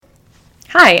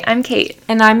Hi, I'm Cate.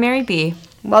 And I'm Mary B.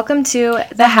 Welcome to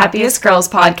the Happiest Girls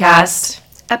podcast.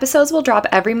 Episodes will drop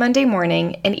every Monday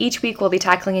morning, and each week we'll be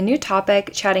tackling a new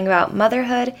topic, chatting about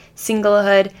motherhood,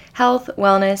 singlehood, health,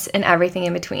 wellness, and everything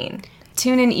in between.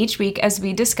 Tune in each week as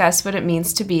we discuss what it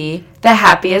means to be the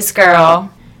happiest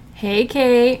girl. Hey,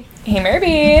 Cate. Hey, Mary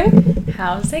B.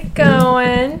 How's it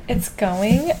going? It's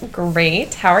going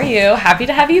great. How are you? Happy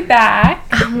to have you back.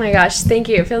 Oh my gosh, thank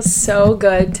you. It feels so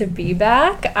good to be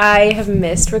back. I have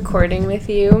missed recording with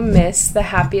you, missed the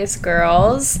happiest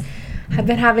girls. I've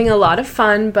been having a lot of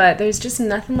fun, but there's just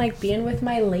nothing like being with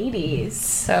my ladies.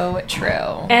 So true.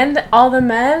 And all the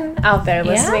men out there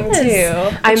listening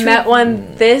too. I met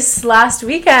one this last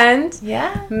weekend.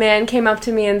 Yeah. Man came up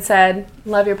to me and said,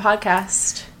 "Love your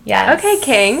podcast." Yes. Okay,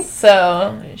 King.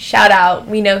 So, shout out.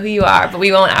 We know who you are, but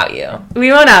we won't out you.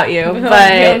 We won't out you,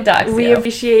 but we you.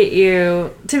 appreciate you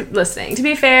listening. To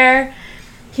be fair,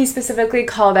 he specifically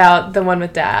called out the one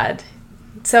with Dad.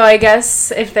 So I guess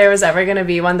if there was ever going to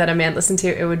be one that a man listened to,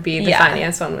 it would be the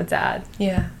finance one with Dad.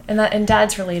 Yeah. And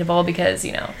Dad's relatable because,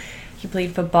 you know, he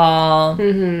played football.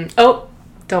 Mm-hmm. Oh,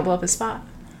 don't blow up his spot.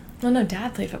 Well, no,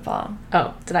 Dad played football.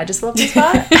 Oh, did I just blow up his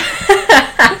spot?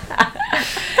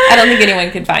 I don't think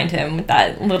anyone could find him with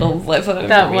that little blip of information.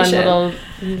 That one little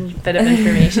bit of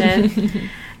information.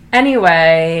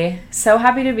 Anyway, so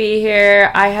happy to be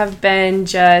here. I have been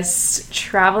just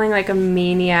traveling like a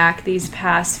maniac these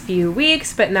past few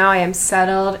weeks, but now I am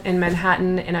settled in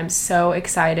Manhattan and I'm so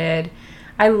excited.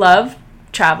 I love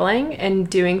traveling and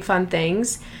doing fun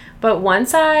things, but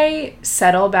once I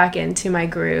settle back into my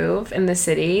groove in the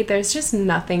city, there's just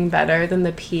nothing better than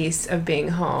the peace of being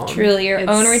home. Truly, your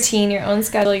own routine, your own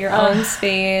schedule, your own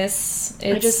space.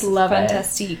 I just love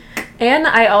fantastic. it. And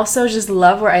I also just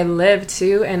love where I live,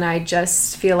 too, and I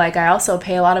just feel like I also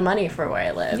pay a lot of money for where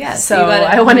I live. Yeah, so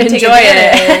I want to enjoy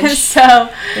it. So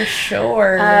for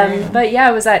sure. But yeah,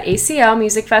 I was at ACL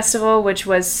Music Festival, which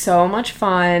was so much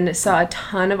fun. Saw a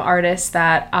ton of artists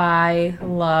that I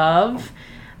love.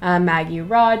 Maggie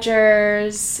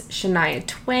Rogers, Shania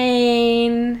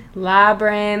Twain,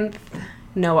 Labyrinth,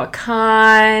 Noah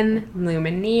Khan,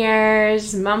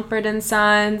 Lumineers, Mumford &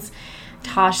 Sons,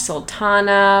 Tosh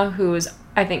Sultana, who's,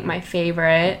 I think, my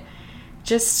favorite.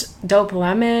 Just Dope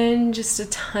Lemon, just a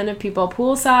ton of people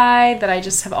poolside that I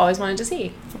just have always wanted to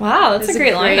see. Wow, that's a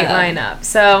great lineup.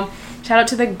 So, shout out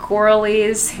to the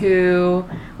girlies who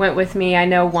went with me. I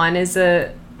know one is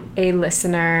a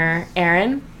listener,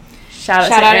 Erin.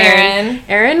 Shout out Erin.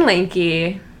 Erin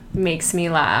Lanky makes me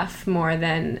laugh more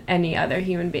than any other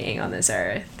human being on this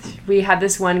earth. We had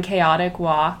this one chaotic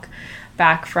walk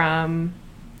back from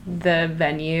the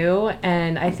venue,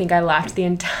 and I think I laughed the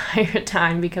entire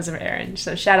time because of Erin.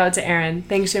 So shout out to Erin.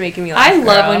 Thanks for making me laugh. I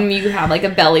love when you have like a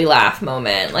belly laugh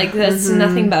moment. Like that's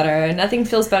nothing better. Nothing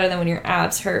feels better than when your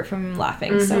abs hurt from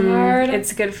laughing so hard.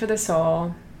 It's good for the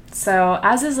soul. So,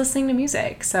 as is listening to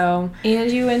music. So, and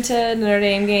you went to Notre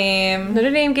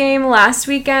Dame game last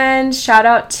weekend. Shout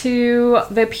out to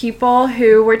the people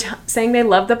who were saying they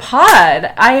loved the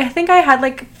pod. I think I had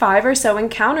like 5 or so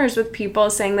encounters with people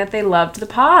saying that they loved the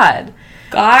pod.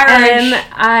 Gosh. And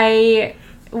I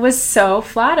was so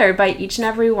flattered by each and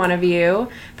every one of you,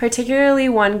 particularly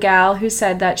one gal who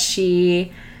said that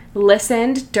she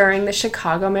listened during the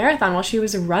Chicago Marathon while she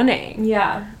was running.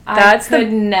 Yeah.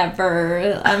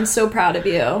 Never. I'm so proud of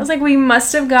you. I was like, we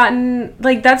must have gotten,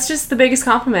 like, that's just the biggest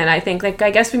compliment, I think. Like, I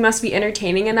guess we must be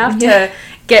entertaining enough to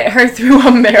get her through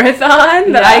a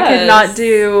marathon that I could not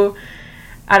do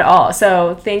at all.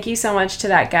 So, thank you so much to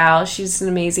that gal. She's an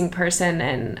amazing person,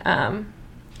 and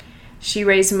she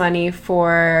raised money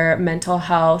for mental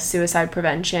health, suicide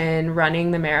prevention,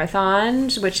 running the marathon,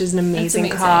 which is an amazing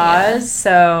cause. Yeah.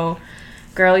 So,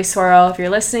 girly swirl, if you're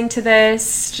listening to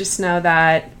this, just know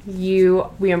that we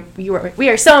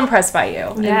are so impressed by you,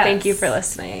 and thank you for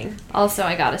listening. Also,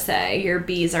 I gotta say, your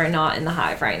bees are not in the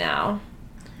hive right now.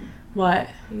 What?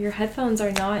 Your headphones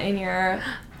are not in your.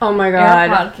 Oh my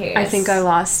god. AirPod case. I think I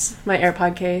lost my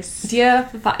AirPod case. Do you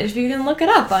if you can look it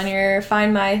up on your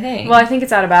Find My thing? Well, I think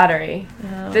it's out of battery.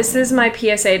 Oh. This is my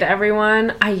PSA to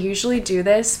everyone. I usually do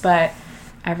this, but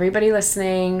everybody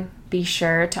listening, be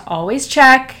sure to always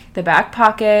check the back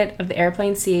pocket of the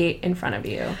airplane seat in front of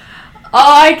you.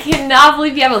 Oh, I cannot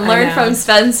believe you haven't learned from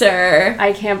Spencer.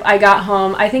 I got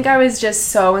home. I think I was just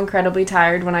so incredibly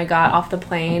tired when I got off the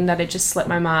plane that it just slipped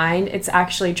my mind. It's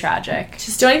actually tragic.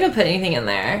 Just don't even put anything in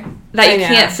there that you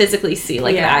can't physically see,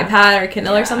 like an iPad or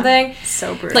Kindle or something.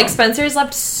 So brutal. Like, Spencer's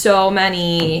left so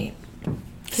many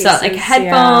cases, like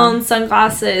headphones,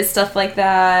 sunglasses, stuff like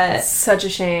that. Such a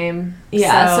shame.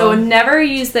 Yeah, so never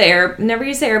use the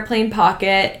airplane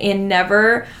pocket, and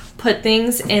never put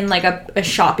things in, like, a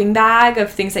shopping bag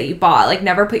of things that you bought. Like,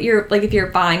 never put your, like, if you're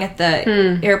buying at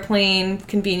the airplane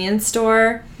convenience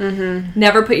store,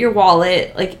 never put your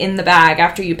wallet, like, in the bag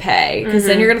after you pay, because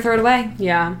then you're gonna throw it away.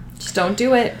 Yeah. Just don't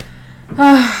do it.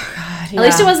 Oh, God, At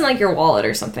least it wasn't, like, your wallet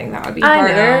or something. That would be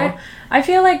harder. I know. I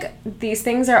feel like these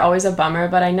things are always a bummer,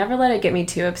 but I never let it get me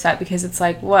too upset, because it's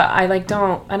like, what? I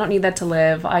don't need that to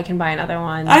live. I can buy another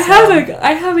one. I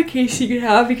have a case you can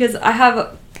have, because I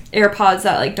have AirPods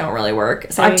that, like, don't really work.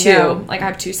 So I have two. Like, I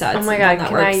have 2 sets. Oh my God,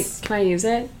 can I use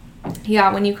it?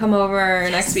 Yeah, when you come over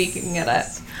next week, you can get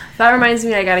it. That reminds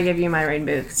me, I gotta give you my rain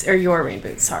boots, or your rain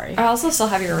boots, sorry. I also still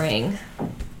have your ring.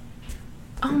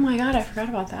 Oh my God, I forgot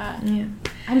about that. Yeah.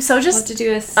 I'm so just to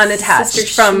do unattached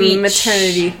from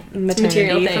material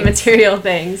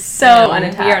things. So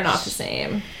unattached. We are not the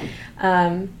same.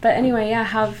 But anyway, yeah,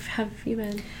 how have you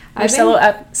been? Your I've solo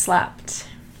app slapped.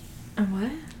 What?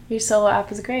 Your solo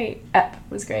app was great.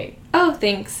 Oh,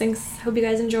 thanks. Hope you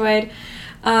guys enjoyed.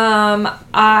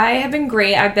 I have been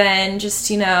great. I've been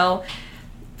just,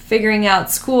 figuring out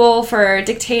school for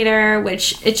dictator,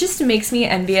 which it just makes me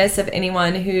envious of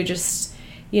anyone who just,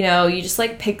 you just,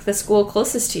 like, pick the school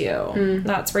closest to you.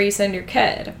 That's where you send your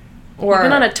kid. Or We've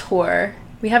been on a tour.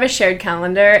 We have a shared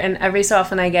calendar, and every so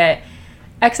often I get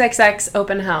XXX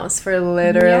open house for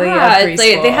literally a preschool.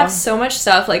 Like, they have so much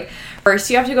stuff. Like, first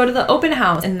you have to go to the open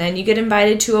house, and then you get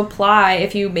invited to apply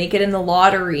if you make it in the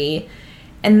lottery.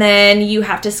 And then you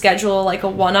have to schedule, like, a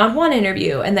one-on-one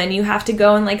interview. And then you have to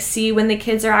go and, like, see when the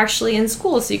kids are actually in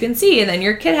school so you can see. And then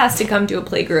your kid has to come to a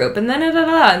play group. And then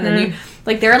And then you,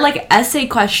 like, there are, like, essay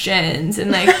questions.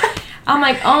 And, like, I'm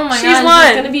like, oh, my God, she's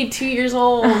going to be 2 years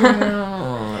old. No,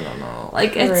 I don't know.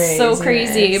 Like, it's so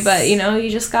crazy. But, you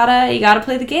just gotta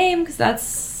play the game, because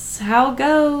that's how it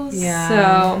goes. Yeah.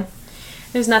 So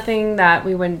there's nothing that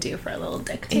we wouldn't do for a little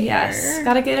dictator. Yes.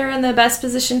 Gotta get her in the best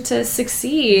position to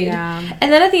succeed. Yeah.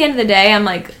 And then at the end of the day, I'm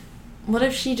like, what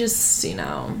if she just,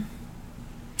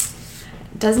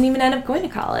 doesn't even end up going to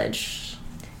college?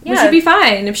 Yeah. Which would be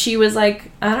fine if she was,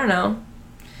 like, I don't know.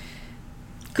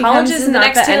 College is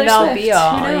not the end-all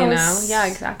be-all, knows? Yeah,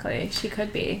 exactly. She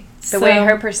could be. The way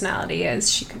her personality is,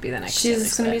 she could be the next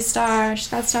She's going to be a star. She's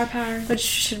got star power. Which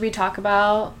should we talk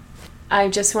about? I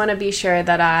just want to be sure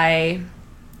that I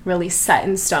really set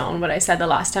in stone what I said the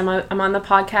last time I'm on the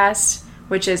podcast,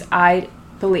 which is I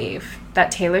believe that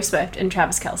Taylor Swift and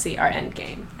Travis Kelce are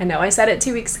endgame. I know I said it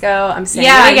 2 weeks ago. I'm saying it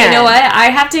again. Yeah, you know what?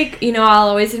 I have to, I'll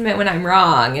always admit when I'm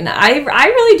wrong. And I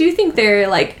really do think there,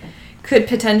 like, could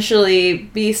potentially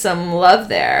be some love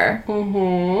there.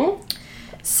 Mm-hmm.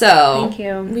 So, thank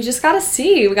you. We just gotta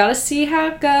see. We gotta see how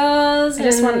it goes. I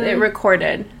just want it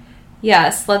recorded.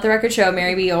 Yes, let the record show.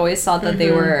 Mary B always thought that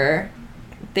they were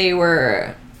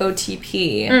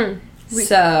OTP.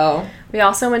 So we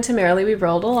also went to Merrily We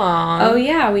Rolled Along. Oh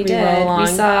yeah, we did. We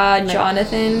saw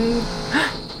Jonathan.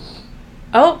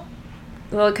 Oh,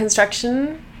 a little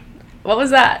construction. What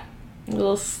was that?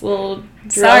 Little drilling.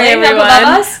 Sorry, everyone.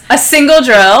 Above us. A single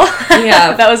drill.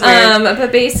 Yeah, that was weird.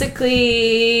 But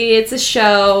basically, it's a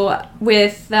show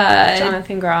with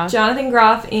Jonathan Groff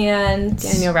and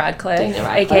Daniel Radcliffe,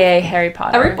 aka Harry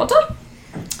Potter.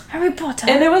 Harry Potter.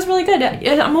 And it was really good.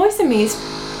 I'm always amazed.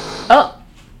 I'm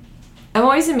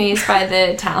always amazed by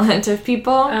the talent of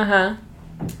people.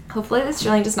 Hopefully, this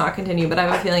drilling does not continue, but I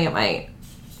have a feeling it might.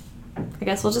 I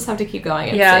guess we'll just have to keep going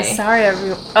and see. Sorry,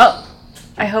 everyone.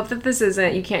 I hope that this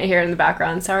isn't, you can't hear it in the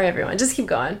background. Sorry, everyone. Just keep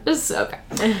going. Just, okay.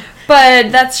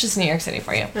 But that's just New York City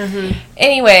for you.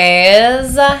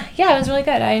 Anyways, it was really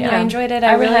good. I enjoyed it.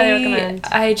 I really recommend.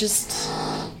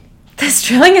 This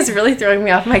drilling is really throwing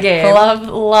me off my game.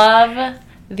 Love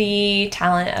the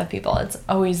talent of people. It's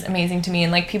always amazing to me.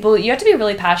 And, like, people, you have to be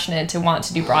really passionate to want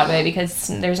to do Broadway, because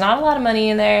there's not a lot of money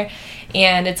in there,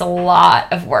 and it's a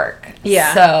lot of work.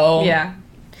 Yeah.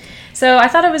 So I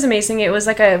thought it was amazing. It was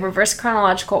like a reverse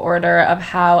chronological order of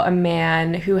how a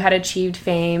man who had achieved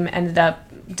fame ended up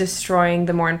destroying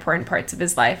the more important parts of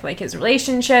his life, like his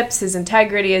relationships, his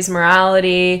integrity, his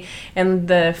morality, and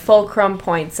the fulcrum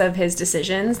points of his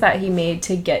decisions that he made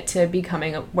to get to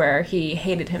becoming where he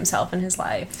hated himself in his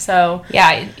life. So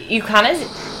yeah, you kind of...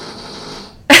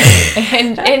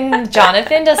 and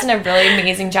Jonathan does a really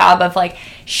amazing job of, like,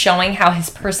 showing how his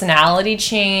personality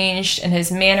changed and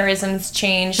his mannerisms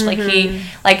changed. Like, he,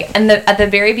 like, and at the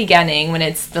very beginning, when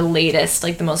it's the latest,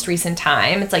 like, the most recent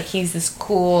time, it's like he's this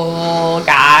cool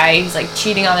guy. He's, like,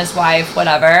 cheating on his wife,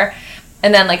 whatever.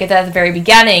 And then, like, at the very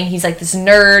beginning, he's, like, this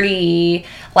nerdy,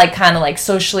 like, kind of, like,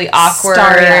 socially awkward,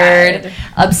 Starry-eyed,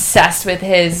 obsessed with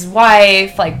his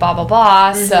wife, like, blah, blah,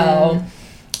 blah. So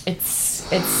it's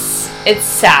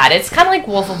sad. It's kind of like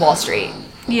Wolf of Wall Street.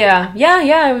 Yeah.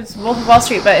 It was Wolf of Wall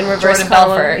Street, but in reverse. Jordan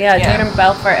Belfort. Yeah, Jordan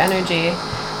Belfort energy.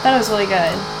 That was really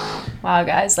good. Wow,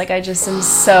 guys, like, I just am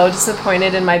so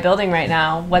disappointed in my building right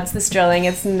now. What's this drilling?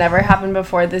 It's never happened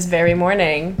before this very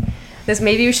morning.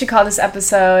 Maybe we should call this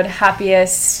episode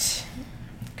Happiest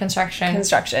Construction.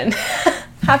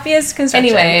 Happiest Construction.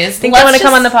 Anyways, think you want to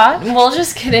come on the pod? We'll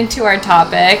just get into our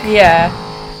topic. Yeah.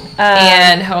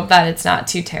 And hope that it's not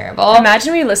too terrible.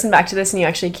 Imagine we listen back to this and you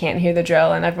actually can't hear the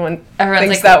drill and everyone's thinks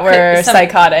like, that we're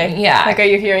psychotic. Yeah. Like, are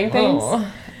you hearing things?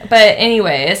 Oh. But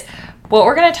anyways, what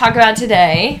we're going to talk about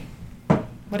today...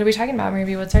 What are we talking about, Mary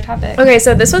B? What's our topic? Okay,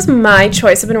 so this was my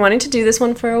choice. I've been wanting to do this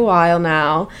one for a while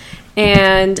now.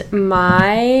 And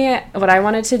what I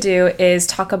wanted to do is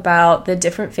talk about the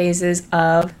different phases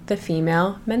of the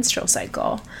female menstrual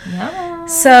cycle.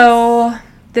 Yes. So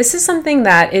this is something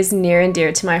that is near and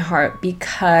dear to my heart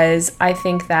because I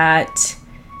think that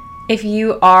if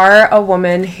you are a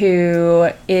woman who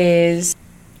is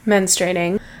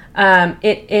menstruating,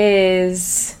 it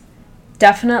is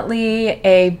definitely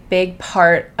a big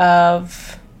part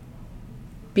of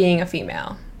being a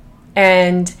female.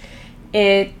 And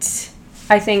it,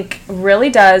 I think,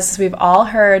 really does. We've all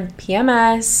heard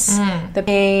PMS, the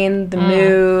pain, the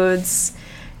moods,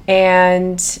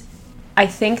 and I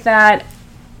think that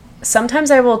sometimes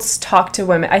I will talk to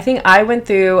women. I think I went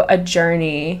through a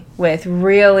journey with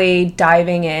really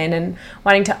diving in and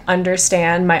wanting to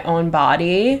understand my own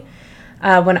body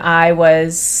when I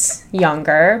was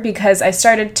younger, because I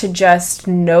started to just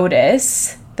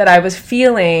notice that I was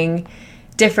feeling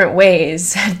different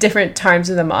ways at different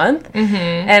times of the month.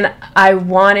 And I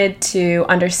wanted to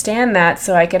understand that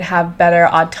so I could have better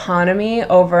autonomy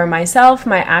over myself,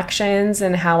 my actions,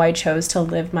 and how I chose to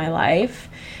live my life,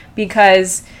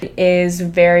 because it is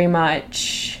very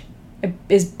much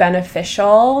is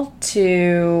beneficial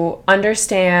to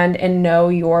understand and know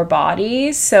your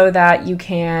body so that you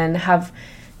can have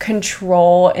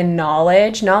control and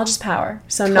knowledge. Knowledge is power.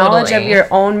 So knowledge of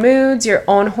your own moods, your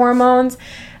own hormones.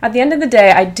 At the end of the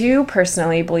day, I do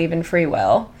personally believe in free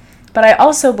will, but I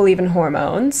also believe in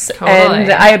hormones.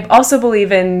 And I also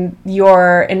believe in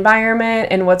your environment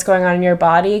and what's going on in your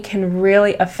body can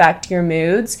really affect your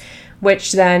moods,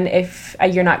 which then if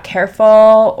you're not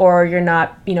careful or you're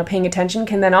not, paying attention,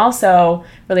 can then also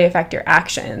really affect your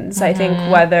actions. I think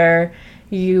whether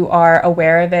you are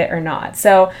aware of it or not.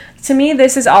 So to me,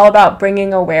 this is all about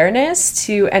bringing awareness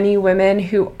to any women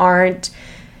who aren't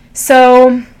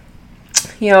so,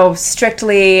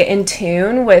 strictly in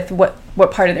tune with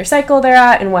what part of their cycle they're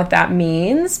at and what that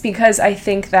means, because I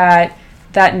think that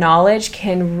knowledge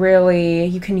can really,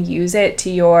 you can use it to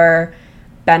your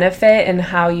benefit and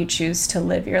how you choose to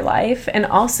live your life. And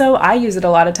also I use it a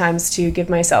lot of times to give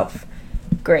myself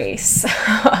grace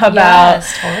about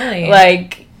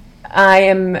like, I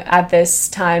am at this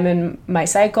time in my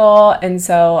cycle, and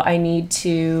so I need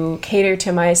to cater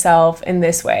to myself in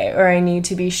this way, or I need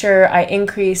to be sure I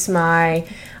increase my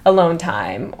alone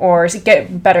time or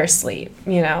get better sleep,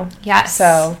 Yes,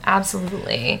 so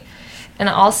absolutely. And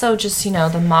also just,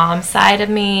 the mom side of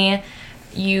me,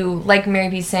 you, like Mary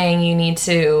B saying, you need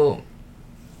to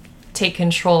take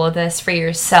control of this for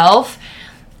yourself,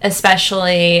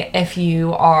 especially if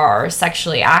you are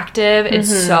sexually active. It's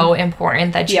so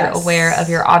important that you're aware of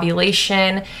your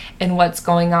ovulation and what's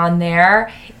going on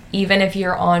there. Even if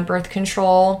you're on birth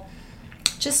control,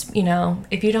 just,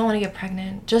 if you don't want to get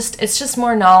pregnant, it's just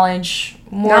more knowledge,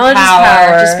 more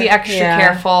power. Just be extra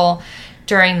careful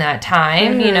during that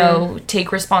time,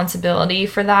 take responsibility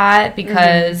for that,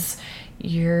 because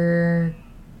you're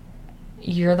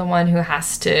the one who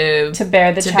has to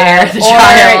bear the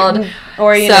child.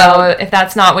 Or so if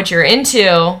that's not what you're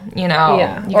into, you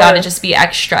got to just be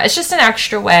extra. It's just an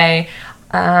extra way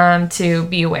to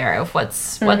be aware of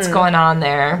what's going on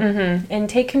there. And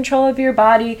take control of your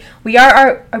body. We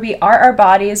are our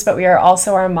bodies, but we are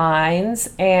also our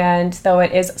minds. And though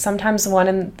it is sometimes one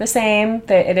and the same,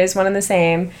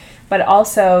 but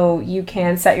also you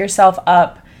can set yourself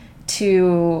up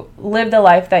to live the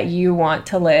life that you want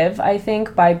to live, I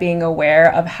think, by being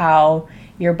aware of how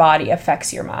your body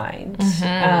affects your mind.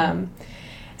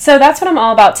 So that's what I'm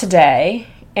all about today.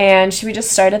 And should we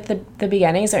just start at the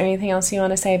beginning? Is there anything else you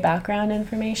want to say, background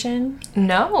information?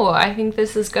 No, I think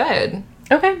this is good.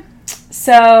 Okay.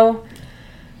 So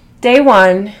day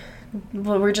one,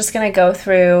 we're just going to go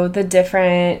through the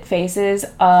different phases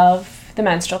of the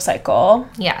menstrual cycle.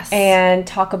 Yes. And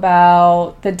talk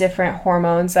about the different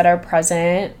hormones that are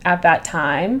present at that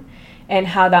time and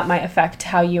how that might affect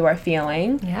how you are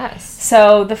feeling. Yes.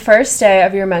 So the first day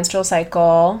of your menstrual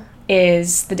cycle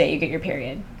is the day you get your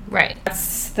period. Right.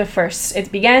 That's the first. It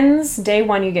begins day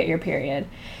one, you get your period.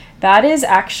 That is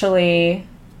actually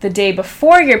the day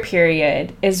before your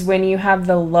period is when you have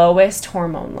the lowest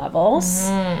hormone levels.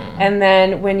 And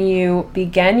then when you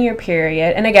begin your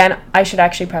period, and again, I should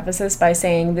actually preface this by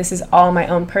saying this is all my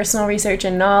own personal research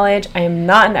and knowledge. I am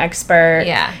not an expert.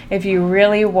 Yeah. If you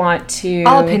really want to...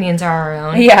 All opinions are our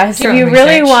own. Yeah, so if you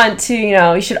really want to,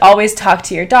 you should always talk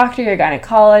to your doctor, your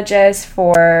gynecologist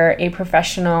for a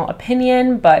professional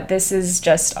opinion, but this is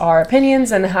just our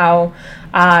opinions and how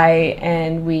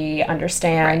we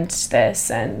understand this.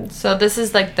 And so this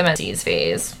is like the menses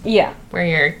phase. Yeah. Where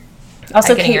you're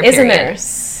also Kate is a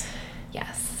nurse.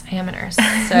 Yes, I am a nurse. So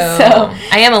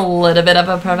I am a little bit of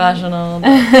a professional.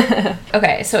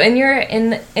 Okay, so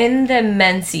in the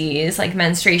menses, like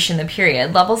menstruation, the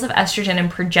period, levels of estrogen and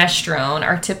progesterone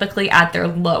are typically at their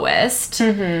lowest,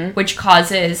 which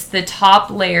causes the top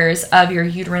layers of your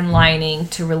uterine lining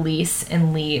to release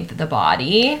and leave the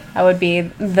body. That would be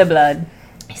the blood.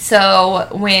 So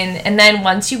then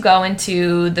once you go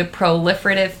into the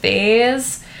proliferative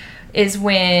phase is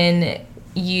when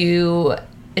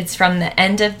it's from the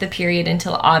end of the period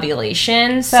until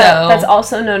ovulation. So that's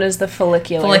also known as the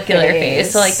follicular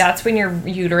phase. So like that's when your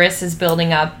uterus is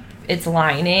building up its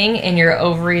lining and your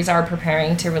ovaries are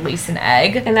preparing to release an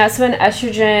egg. And that's when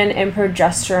estrogen and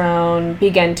progesterone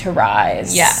begin to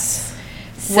rise. Yes.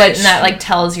 And that like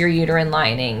tells your uterine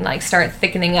lining like start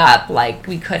thickening up, like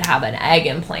we could have an egg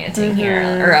implanting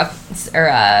here or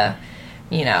a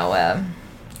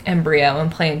embryo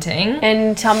implanting.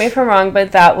 And tell me if I'm wrong,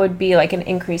 but that would be like an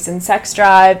increase in sex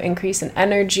drive, increase in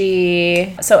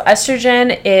energy. So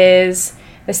estrogen is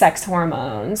the sex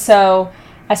hormone. So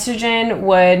estrogen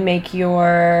would make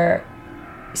your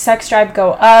sex drive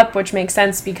go up, which makes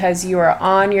sense because you are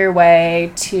on your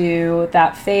way to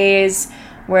that phase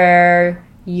where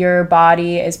your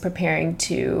body is preparing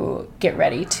to get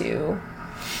ready to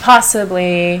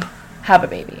possibly have a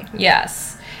baby.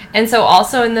 Yes. And so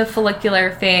also in the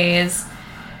follicular phase,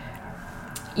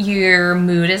 your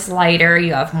mood is lighter,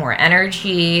 you have more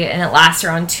energy, and it lasts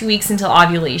around 2 weeks until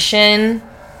ovulation.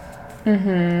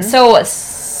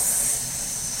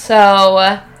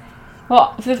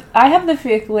 Well, I have the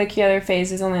follicular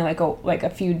phase is only like a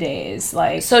few days.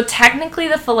 So technically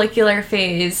the follicular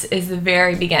phase is the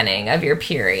very beginning of your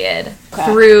period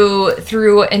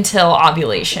through until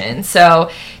ovulation. So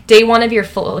day 1 of your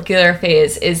follicular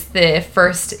phase is the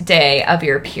first day of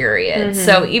your period.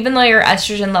 So even though your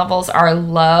estrogen levels are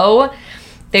low,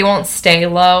 they won't stay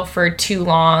low for too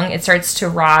long. It starts to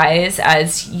rise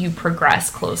as you progress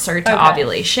closer to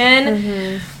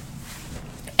ovulation.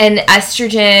 And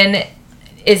estrogen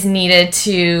is needed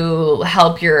to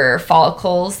help your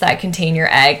follicles that contain your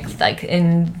egg,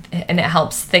 and it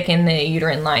helps thicken the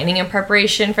uterine lining in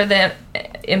preparation for the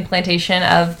implantation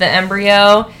of the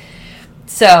embryo.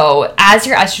 So as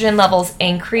your estrogen levels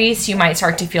increase, you might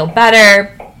start to feel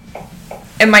better.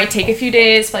 It might take a few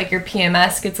days, like your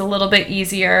PMS gets a little bit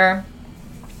easier.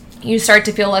 You start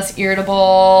to feel less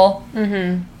irritable.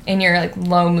 And your like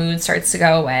low mood starts to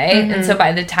go away. And so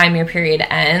by the time your period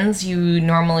ends, you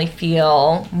normally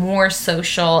feel more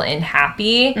social and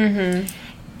happy.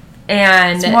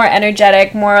 And it's more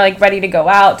energetic, more like ready to go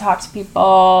out, talk to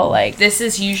people. Like this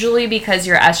is usually because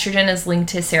your estrogen is linked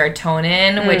to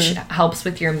serotonin, which helps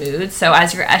with your mood. So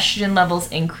as your estrogen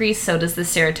levels increase, so does the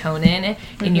serotonin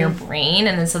in your brain.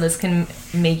 And then so this can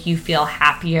make you feel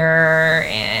happier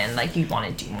and like you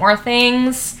want to do more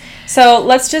things. So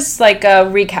let's just like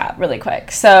recap really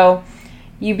quick. So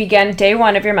you begin day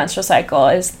 1 of your menstrual cycle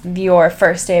is your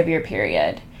first day of your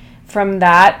period. From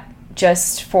that,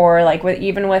 just for like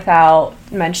even without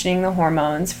mentioning the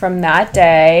hormones, from that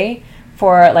day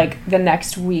for like the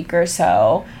next week or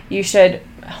so, you should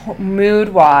mood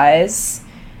wise,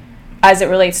 as it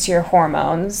relates to your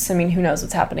hormones, I mean, who knows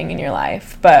what's happening in your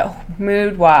life, but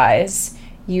mood wise,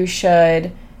 you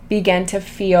should begin to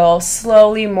feel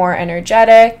slowly more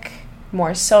energetic,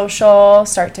 more social,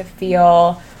 start to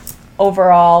feel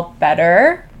overall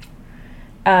better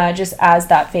just as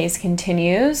that phase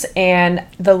continues. And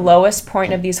the lowest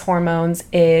point of these hormones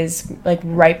is like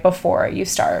right before you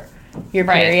start your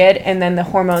period. And then the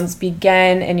hormones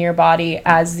begin in your body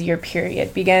as your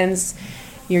period begins.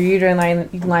 Your uterine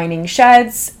lining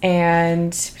sheds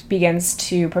and begins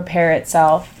to prepare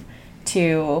itself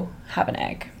to have an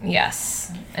egg.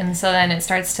 Yes. And so then it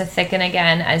starts to thicken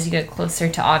again as you get closer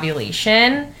to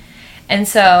ovulation. And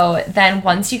so then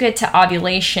once you get to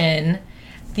ovulation,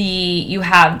 you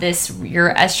have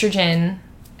your estrogen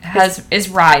is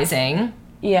rising.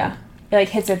 Yeah. It like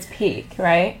hits its peak,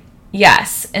 right?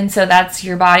 Yes. And so that's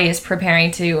your body is preparing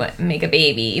to make a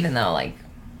baby, even though like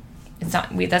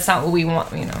that's not what we want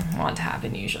to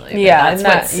happen usually. But yeah,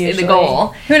 that's what's the goal.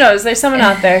 Who knows? There's someone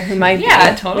out there who might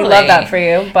yeah, totally. We love that for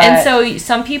you. But and so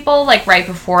some people, like right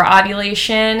before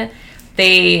ovulation,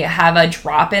 they have a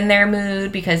drop in their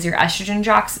mood because your estrogen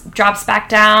drops back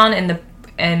down and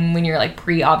when you're like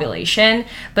pre-ovulation,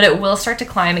 but it will start to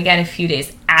climb again a few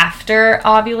days after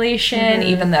ovulation,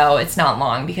 even though it's not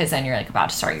long, because then you're like about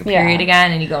to start your period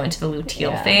again and you go into the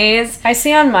luteal phase. I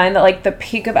see on mine that like the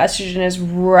peak of estrogen is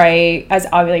right as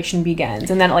ovulation begins,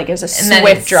 and then like there's a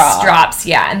swift drops,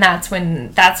 and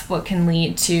that's what can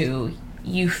lead to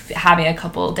you having a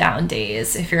couple down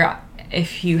days if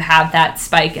you have that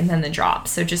spike and then the drop.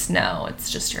 So just know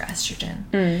it's just your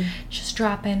estrogen just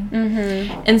dropping.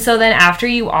 And so then after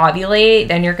you ovulate,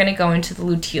 then you're going to go into the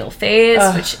luteal phase,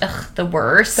 which the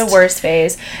worst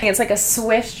phase. It's like a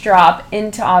swift drop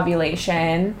into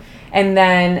ovulation, and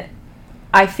then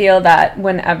I feel that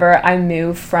whenever I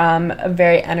move from a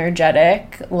very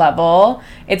energetic level,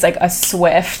 it's like a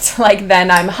swift, like then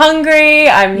I'm hungry,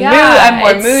 I'm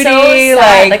more moody. So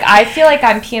like I feel like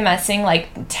I'm PMSing like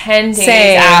 10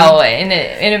 days out, and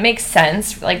it makes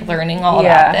sense, like learning all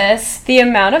about this. The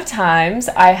amount of times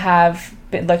I have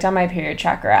looked on my period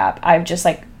tracker app, I've just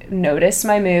like noticed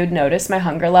my mood, noticed my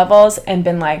hunger levels, and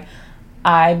been like,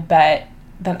 I bet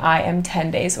then I am 10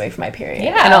 days away from my period.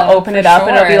 Yeah, and I'll open it up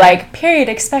and it'll be like, period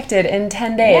expected in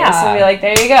 10 days. Yeah. So I'll be like,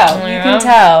 there you go. You can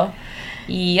tell.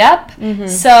 Yep.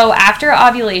 So after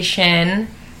ovulation,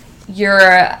 you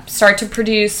start to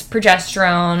produce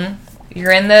progesterone.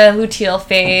 You're in the luteal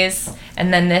phase,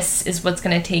 and then this is what's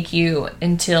going to take you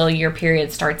until your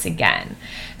period starts again.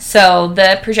 So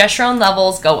the progesterone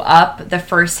levels go up the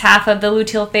first half of the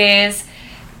luteal phase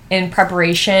in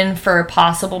preparation for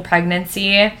possible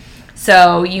pregnancy.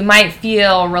 So you might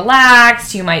feel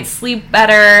relaxed, you might sleep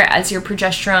better as your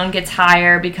progesterone gets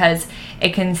higher because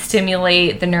it can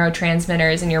stimulate the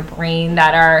neurotransmitters in your brain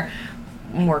that are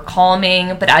more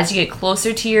calming. But as you get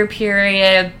closer to your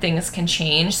period, things can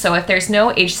change. So if there's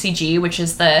no HCG, which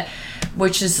is the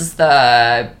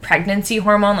pregnancy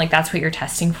hormone, like that's what you're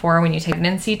testing for when you take a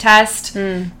pregnancy test,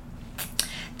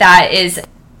 that is,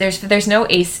 there's no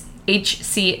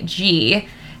HCG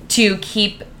to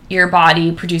keep your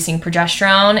body producing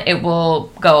progesterone, it will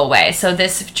go away. So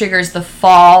this triggers the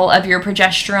fall of your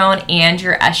progesterone and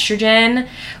your estrogen,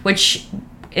 which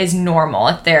is normal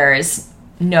if there's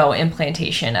no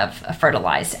implantation of a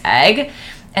fertilized egg.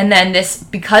 And then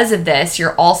because of this,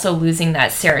 you're also losing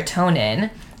that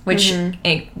serotonin, which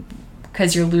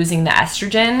because you're losing the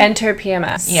estrogen. Enter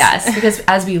PMS. Yes, because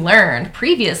as we learned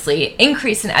previously,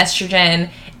 increase in estrogen,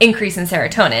 increase in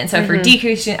serotonin. So if we're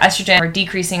decreasing estrogen, we're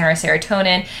decreasing our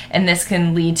serotonin, and this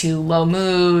can lead to low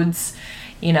moods,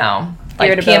 like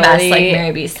PMS, like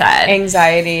Mary B said.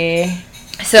 Anxiety.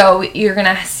 So you're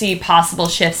going to see possible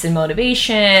shifts in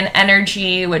motivation,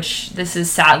 energy, which this is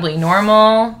sadly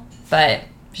normal, but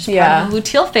just part of the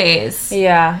luteal phase.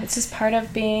 Yeah, it's just part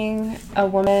of being a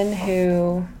woman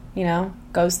who,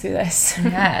 goes through this.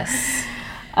 Yes.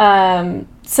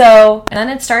 So and then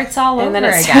it starts all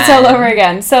over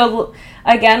again. So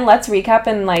again, let's recap,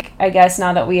 and I guess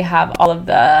now that we have all of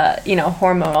the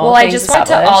hormonal. Well, I just want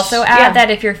to also add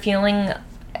that if you're feeling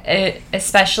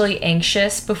especially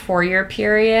anxious before your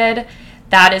period,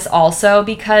 that is also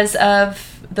because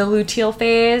of the luteal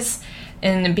phase,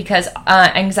 and because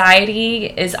anxiety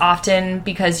is often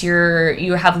because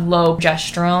you have low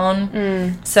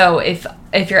progesterone. So if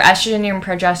your estrogen and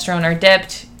progesterone are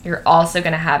dipped, you're also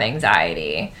going to have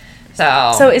anxiety.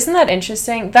 So isn't that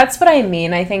interesting? That's what I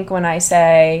mean, I think, when I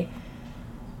say,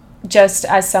 just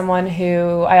as someone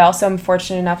who, I also am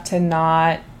fortunate enough to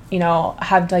not,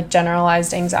 have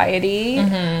generalized anxiety,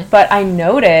 but I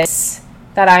notice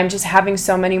that I'm just having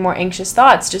so many more anxious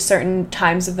thoughts just certain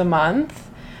times of the month,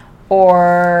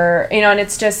 or, and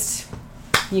it's just,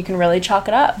 you can really chalk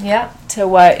it up to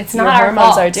what your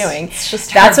hormones are doing. It's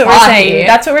just that's what we're saying.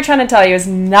 That's what we're trying to tell you, is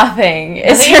nothing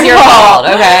is your fault.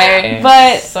 Okay.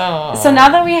 But so now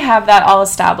that we have that all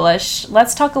established,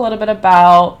 let's talk a little bit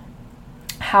about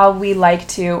how we like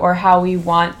to, or how we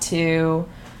want to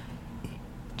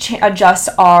adjust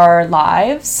our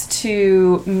lives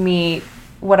to meet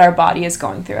what our body is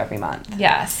going through every month.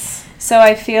 Yes. So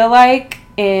I feel like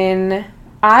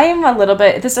I'm a little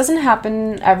bit, this doesn't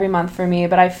happen every month for me,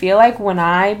 but I feel like when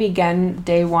I begin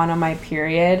day one on my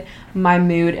period, my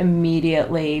mood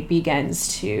immediately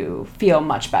begins to feel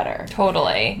much better.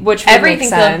 Totally. Which everything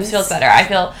feels better. I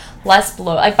feel less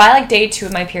bloated. By day 2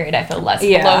 of my period, I feel less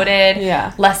bloated,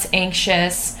 less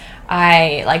anxious.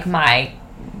 I my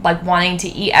wanting to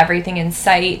eat everything in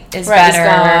sight is better. Is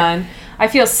gone. I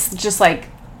feel just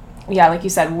yeah, like you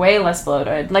said, way less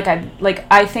bloated.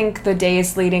 I think the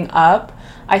days leading up,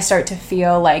 I start to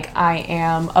feel like I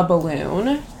am a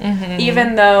balloon.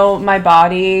 Even though my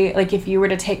body, like if you were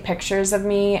to take pictures of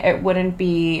me, it wouldn't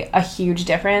be a huge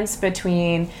difference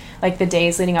between like the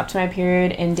days leading up to my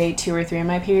period and day 2 or 3 of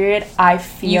my period. I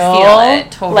feel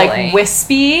it, totally. Like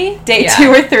wispy day 2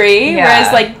 or 3,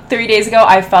 whereas like 3 days ago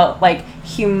I felt like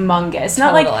humongous.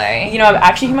 Not like, I'm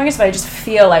actually humongous, but I just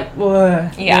feel like,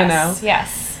 ugh,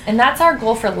 Yes. And that's our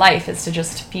goal for life, is to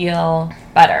just feel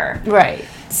better. Right.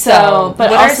 So,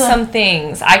 but what are some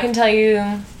things I can tell you?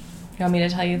 You want me to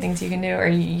tell you things you can do,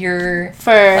 or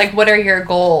what are your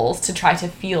goals to try to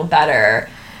feel better?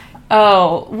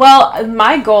 Oh, well,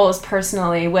 my goal is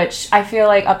personally, which I feel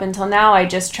like up until now, I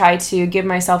just try to give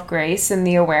myself grace and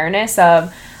the awareness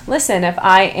of, listen, if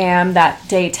I am that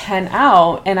day 10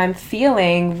 out and I'm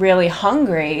feeling really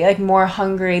hungry, like more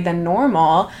hungry than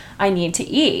normal, I need to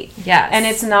eat. Yes. And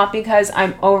it's not because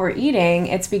I'm overeating,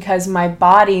 it's because my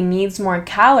body needs more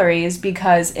calories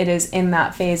because it is in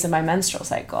that phase of my menstrual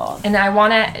cycle. And I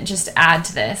want to just add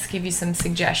to this, give you some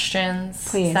suggestions.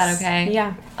 Please. Is that okay?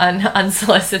 Yeah.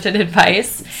 Unsolicited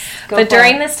advice. But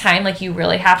during this time, like, you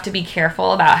really have to be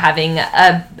careful about having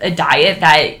a diet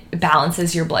that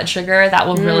balances your blood sugar. That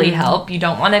will really help. You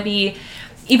don't want to be...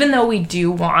 Even though we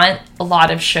do want a lot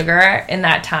of sugar in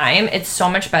that time, it's so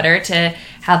much better to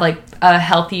have like a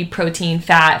healthy protein,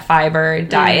 fat, fiber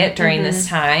diet during this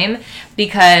time,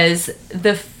 because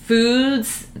the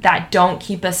foods that don't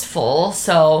keep us full,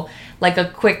 so like a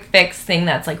quick fix thing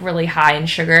that's like really high in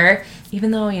sugar,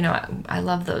 even though, I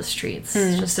love those treats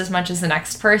just as much as the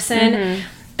next person,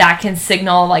 that can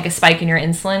signal like a spike in your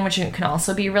insulin, which can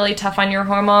also be really tough on your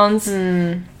hormones.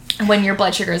 When your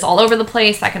blood sugar is all over the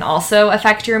place, that can also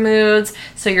affect your moods.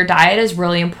 So your diet is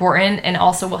really important, and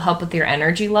also will help with your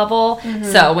energy level.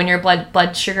 So when your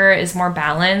blood sugar is more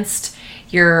balanced,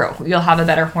 you'll have a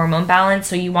better hormone balance.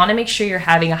 So you want to make sure you're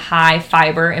having a high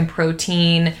fiber and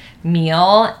protein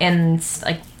meal and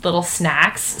like little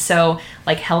snacks. So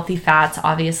like healthy fats,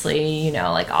 obviously,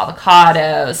 like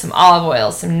avocado, some olive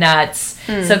oil, some nuts.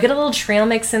 So get a little trail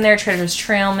mix in there, Trader's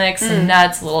trail mix, some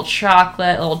nuts, a little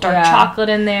chocolate, a little dark chocolate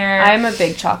in there. I'm a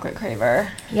big chocolate craver.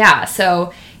 Yeah,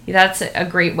 so that's a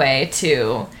great way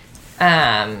to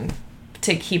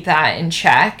keep that in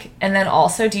check. And then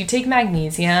also, do you take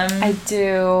magnesium? I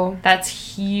do.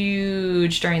 That's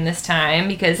huge during this time,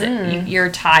 because you're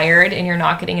tired and you're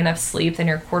not getting enough sleep. Then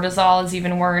your cortisol is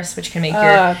even worse, which can make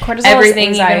your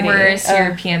everything even worse,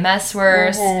 your PMS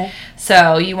worse.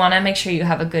 So you want to make sure you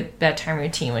have a good bedtime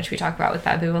routine, which we talk about with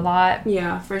BABU a lot.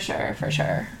 Yeah, for sure.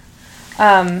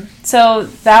 So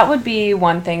that would be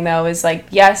one thing, though, is like,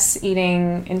 yes,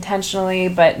 eating intentionally,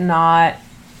 but not...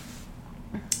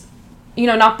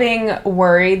 not being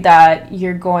worried that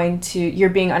you're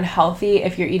being unhealthy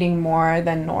if you're eating more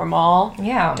than normal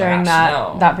during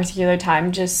that particular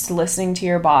time. Just listening to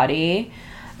your body.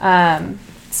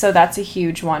 So that's a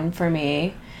huge one for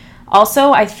me.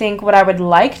 Also, I think what I would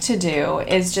like to do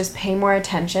is just pay more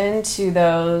attention to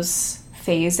those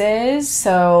phases.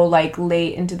 So like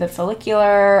late into the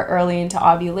follicular, early into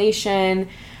ovulation,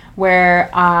 where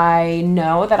I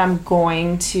know that I'm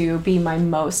going to be my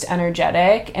most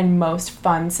energetic and most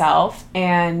fun self,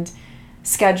 and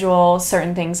schedule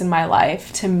certain things in my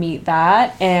life to meet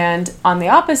that. And on the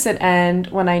opposite end,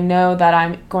 when I know that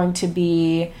I'm going to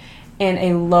be in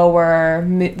a lower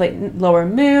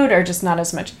mood or just not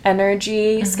as much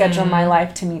energy, schedule my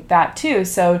life to meet that too.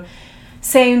 So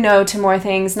say no to more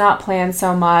things, not plan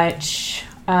so much,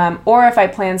 or if I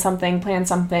plan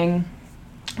something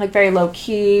like very low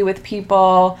key with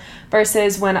people,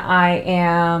 versus when I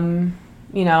am,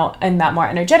 in that more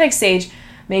energetic stage,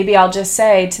 maybe I'll just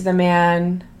say to the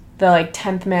man, the like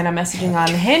 10th man I'm messaging on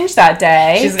Hinge that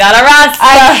day, she's got a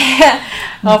rasta.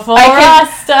 A full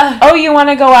rasta. Oh, you want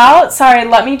to go out? Sorry,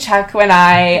 let me check when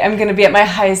I am going to be at my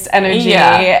highest energy.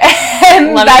 Yeah.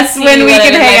 And that's when we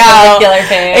can hang out.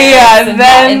 Yeah,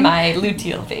 then in my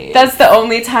luteal phase. That's the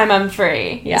only time I'm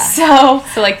free. Yeah. So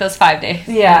like those 5 days.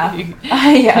 Yeah.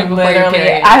 Yeah,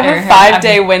 literally. I have a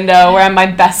 5-day window where I'm my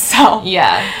best self.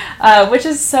 Yeah. Which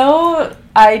is so...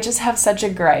 I just have such a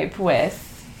gripe with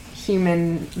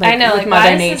human, I know, with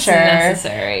Mother Nature. Is this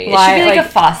necessary? It should be like a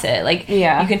faucet. Like, you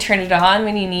can turn it on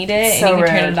when you need it, so and you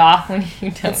can turn it off when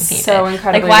you don't need it. So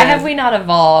incredibly Like, why have we not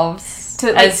evolved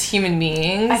as human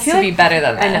beings to be better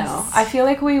than this? I know. I feel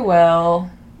like we will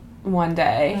one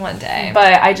day.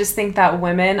 But I just think that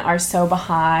women are so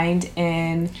behind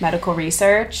in medical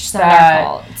research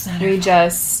that we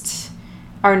just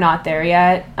are not there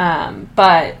yet.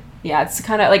 But yeah, it's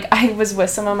kind of like, I was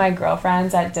with some of my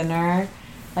girlfriends at dinner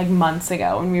like months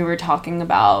ago when we were talking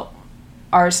about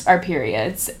our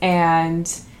periods,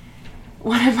 and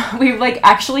we like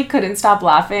actually couldn't stop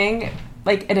laughing,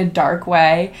 like in a dark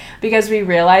way, because we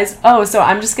realized, oh, so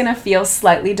I'm just gonna feel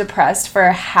slightly depressed for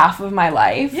half of my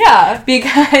life. Yeah.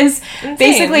 Because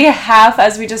basically half,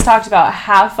 as we just talked about,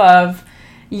 half of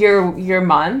your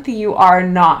month you are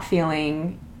not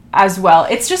feeling as well.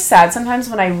 It's just sad sometimes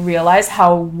when I realize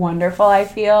how wonderful I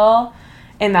feel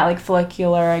in that like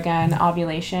follicular, again,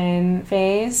 ovulation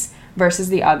phase versus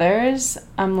the others.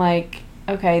 I'm like,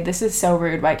 okay, this is so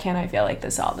rude. Why can't I feel like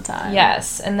this all the time?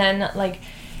 Yes. And then like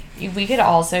we could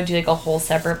also do like a whole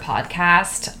separate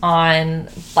podcast on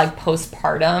like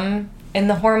postpartum and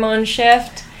the hormone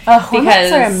shift.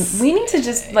 Because we need to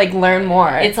just like learn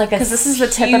more. It's like because this is the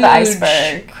tip of the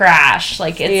iceberg. Crash.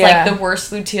 Like it's like the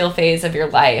worst luteal phase of your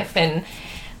life, and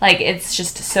like it's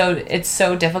just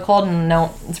so difficult, and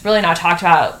it's really not talked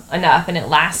about enough, and it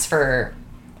lasts for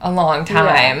a long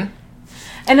time. Yeah.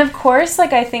 And of course,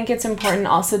 like, I think it's important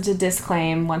also to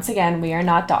disclaim, once again, we are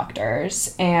not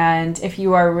doctors. And if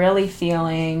you are really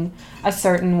feeling a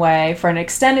certain way for an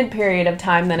extended period of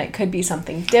time, then it could be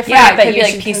something different. Yeah, it could be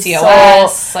like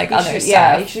PCOS, like other stuff.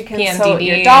 Yeah, you should consult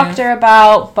your doctor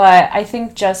about. But I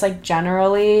think just like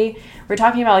generally, we're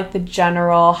talking about like the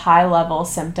general high-level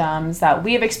symptoms that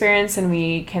we have experienced and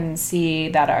we can see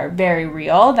that are very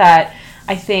real, that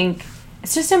I think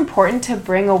it's just important to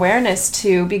bring awareness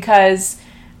to, because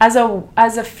as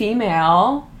a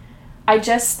female, I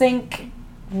just think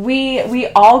we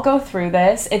all go through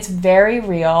this. It's very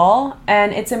real,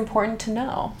 and it's important to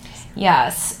know.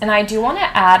 Yes, and I do want to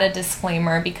add a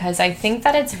disclaimer, because I think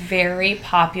that it's very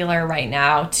popular right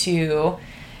now to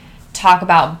talk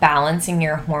about balancing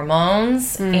your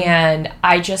hormones, and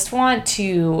I just want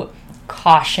to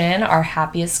caution our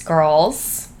happiest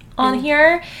girls on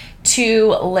here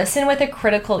to listen with a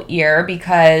critical ear,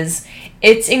 because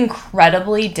it's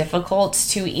incredibly difficult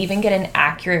to even get an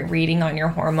accurate reading on your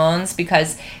hormones,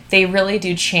 because they really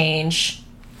do change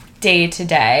day to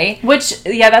day. Which,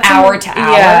 that's hour to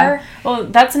hour. Yeah. Well,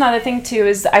 that's another thing too,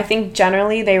 is I think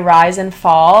generally they rise and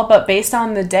fall, but based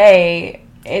on the day,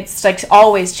 it's like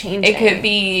always changing. It could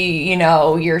be,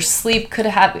 your sleep could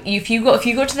have, if you go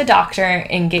to the doctor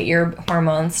and get your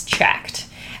hormones checked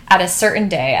at a certain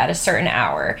day, at a certain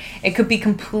hour, it could be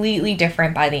completely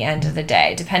different by the end of the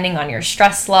day, depending on your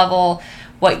stress level,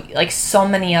 so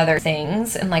many other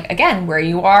things, and like, again, where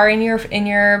you are in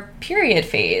your period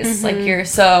phase,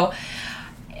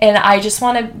 and I just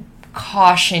want to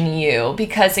caution you,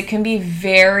 because it can be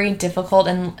very difficult,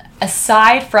 and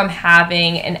aside from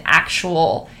having an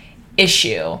actual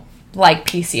issue like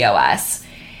PCOS,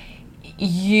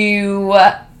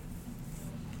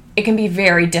 it can be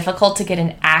very difficult to get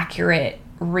an accurate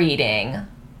reading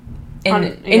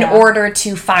in order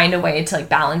to find a way to like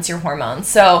balance your hormones.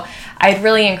 So I'd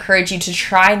really encourage you to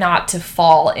try not to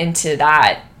fall into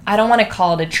that. I don't want to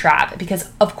call it a trap,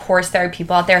 because of course there are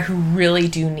people out there who really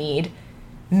do need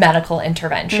medical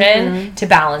intervention to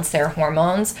balance their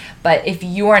hormones. But if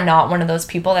you are not one of those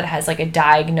people that has like a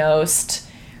diagnosed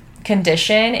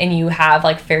condition and you have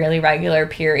like fairly regular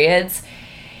periods,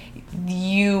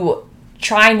 you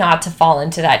try not to fall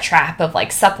into that trap of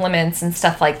like supplements and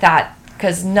stuff like that,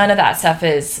 because none of that stuff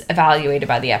is evaluated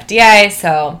by the FDA.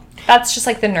 So that's just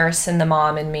like the nurse and the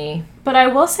mom and me. But I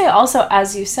will say also,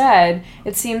 as you said,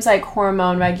 it seems like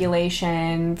hormone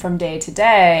regulation from day to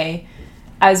day,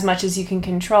 as much as you can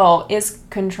control, is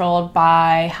controlled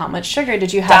by how much sugar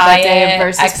did you have diet, that day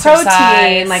versus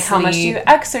protein, like how much do you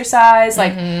exercise,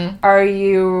 like are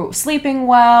you sleeping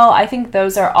well? I think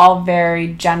those are all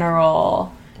very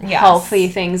general healthy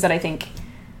things that I think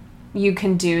you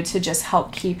can do to just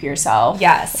help keep yourself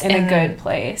in a good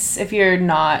place if you're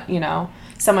not,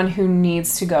 someone who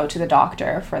needs to go to the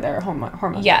doctor for their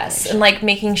hormone. Yes, and like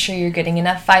making sure you're getting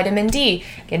enough vitamin D,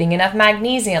 getting enough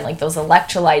magnesium, like those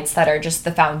electrolytes that are just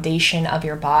the foundation of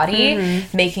your body,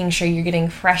 making sure you're getting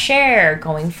fresh air,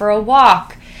 going for a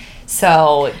walk.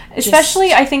 So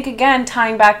especially, I think, again,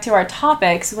 tying back to our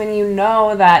topics, when you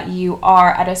know that you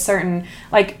are at a certain,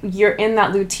 like, you're in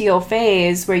that luteal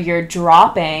phase where you're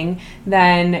dropping,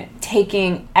 then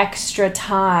taking extra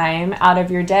time out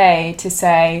of your day to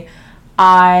say,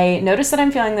 I notice that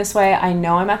I'm feeling this way. I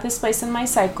know I'm at this place in my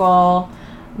cycle.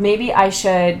 Maybe I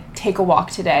should take a walk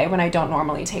today when I don't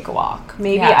normally take a walk.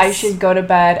 Maybe I should go to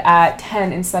bed at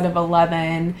 10 instead of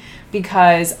 11,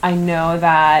 because I know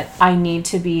that I need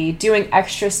to be doing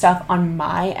extra stuff on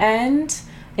my end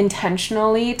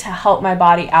intentionally to help my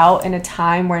body out in a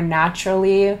time where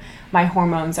naturally my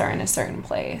hormones are in a certain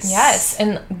place. Yes,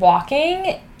 and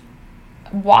walking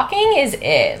walking is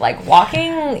it. Like,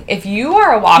 walking, if you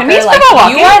are a walker, like,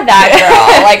 you are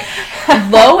that girl.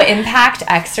 Like, low impact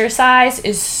exercise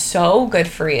is so good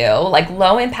for you. Like,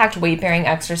 low impact weight bearing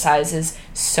exercise is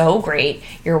so great.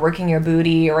 You're working your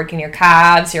booty, you're working your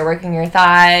calves, you're working your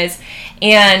thighs,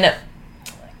 and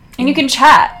you can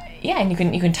chat. Yeah, and you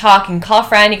can talk, you can call a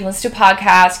friend, you can listen to a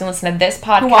podcast, you can listen to this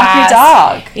podcast. Walk your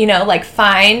dog. You know, like,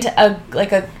 find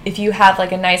if you have,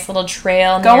 like, a nice little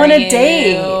trail near go on a you.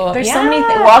 date. There's so many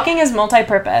things. Walking is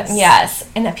multi-purpose. Yes.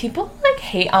 And people, like,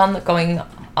 hate on going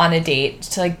on a date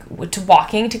to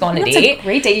walking to go on a date. It's a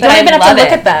great date. You don't even have to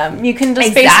look at them. You can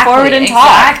just face forward and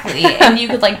talk. Exactly. And you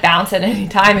could, like, bounce at any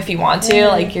time if you want to.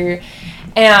 Like,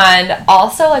 and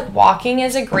also, like, walking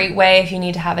is a great way if you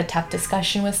need to have a tough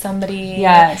discussion with somebody.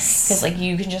 Yes. Because, like,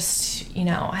 you can just,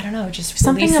 I don't know, just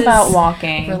something about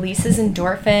walking. Releases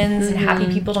endorphins, and happy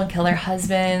people don't kill their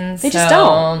husbands. They just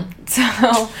don't.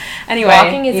 So, anyway.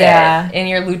 Walking is it. In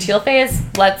your luteal phase,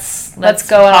 let's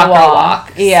go on a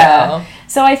walk. Yeah.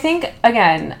 So I think,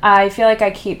 again, I feel like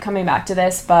I keep coming back to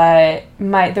this, but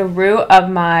the root of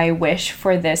my wish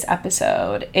for this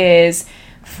episode is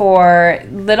for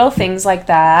little things like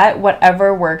that,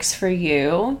 whatever works for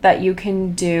you, that you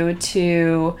can do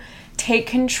to take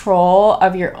control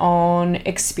of your own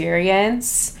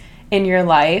experience in your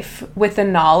life with the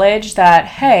knowledge that,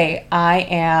 hey, I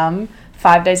am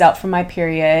 5 days out from my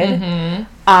period. Mm-hmm.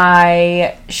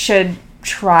 I should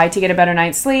try to get a better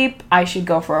night's sleep. I should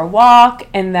go for a walk,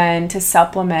 and then to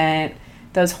supplement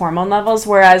those hormone levels.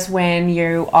 Whereas when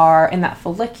you are in that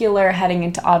follicular heading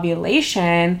into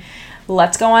ovulation,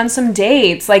 let's go on some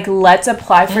dates. Like, let's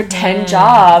apply for 10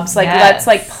 jobs. Like, let's,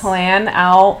 like, plan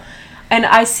out. And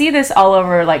I see this all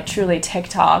over, like, truly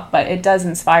TikTok, but it does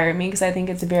inspire me because I think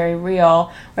it's very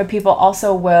real, where people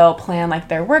also will plan, like,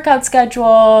 their workout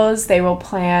schedules. They will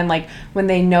plan, like, when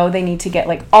they know they need to get,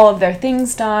 like, all of their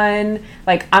things done.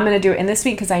 Like, I'm going to do it in this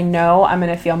week because I know I'm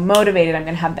going to feel motivated. I'm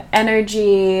going to have the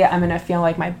energy. I'm going to feel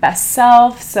like my best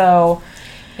self. So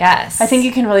yes, I think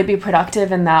you can really be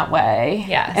productive in that way.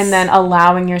 Yes. And then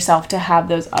allowing yourself to have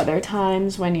those other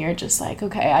times when you're just like,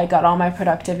 okay, I got all my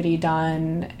productivity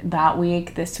done that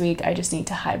week. This week, I just need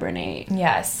to hibernate.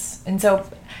 Yes. And so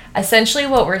essentially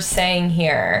what we're saying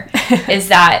here is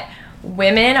that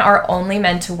women are only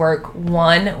meant to work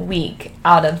 1 week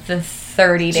out of the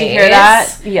 30 days. Did you hear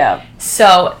that? Yeah.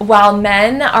 So while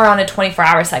men are on a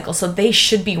 24-hour cycle, so they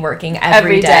should be working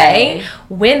every day,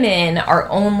 women are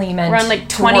only meant to work. We're on like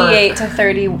 28 to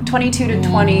 30, 22 to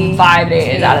 25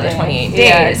 days out of the 28 days.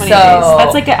 Yeah, 28 so days.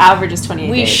 That's like an average is 28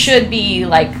 days. We should be,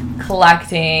 like,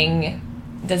 collecting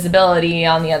disability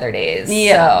on the other days.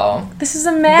 Yeah. So this is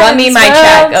a man's run me my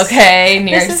world. Check, okay,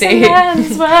 New York State. This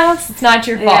is a man's world. It's not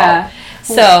your fault. Yeah.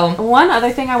 So one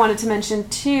other thing I wanted to mention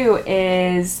too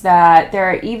is that there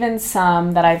are even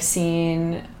some that I've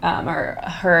seen or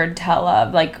heard tell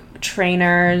of, like,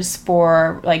 trainers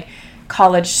for, like,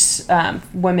 college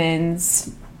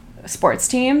women's sports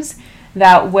teams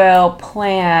that will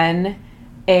plan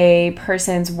a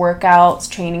person's workouts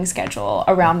training schedule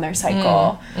around their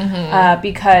cycle.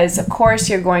 Because of course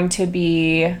you're going to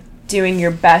be doing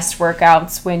your best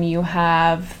workouts when you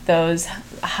have those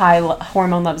high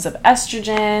hormone levels of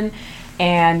estrogen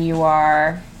and you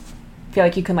feel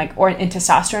like you can, like, or in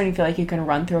testosterone, you feel like you can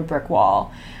run through a brick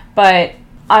wall. But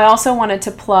I also wanted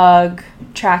to plug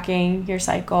tracking your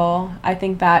cycle. I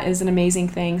think that is an amazing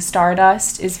thing.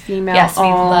 Stardust is female yes, we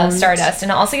owned. love Stardust,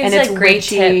 and it also gives you, like, great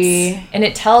tips, and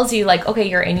it tells you, like, okay,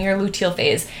 you're in your luteal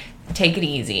phase, take it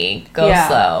easy, go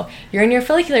slow. You're in your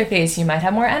follicular phase, you might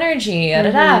have more energy.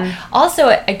 Also,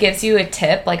 it gives you a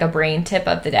tip, like a brain tip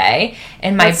of the day.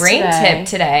 And my tip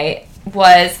today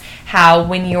was how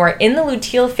when you're in the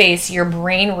luteal phase, your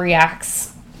brain reacts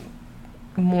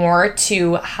more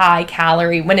to high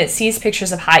calorie when it sees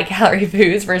pictures of high calorie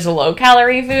foods versus low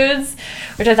calorie foods,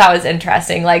 which I thought was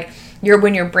interesting. Like,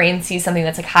 when your brain sees something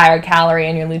that's, like, higher calorie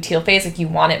in your luteal phase, like, you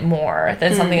want it more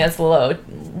than something that's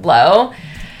low.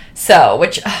 So,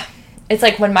 which, it's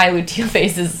like when my luteal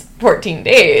phase is 14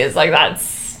 days, like,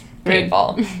 that's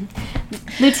painful.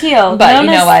 Luteal. But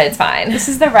you know what, it's fine. This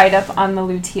is the write-up on the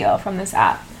luteal from this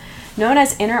app. Known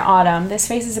as inner autumn, this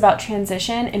phase is about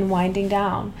transition and winding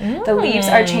down. The leaves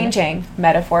are changing,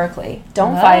 metaphorically.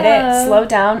 Don't fight it, slow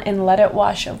down, and let it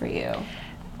wash over you.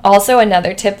 Also,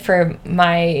 another tip for on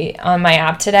my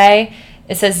app today,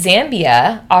 it says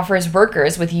Zambia offers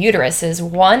workers with uteruses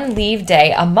 1 leave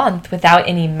day a month without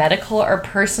any medical or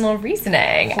personal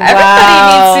reasoning. Wow.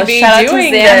 Everybody needs to be Shout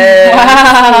doing this.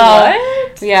 Wow.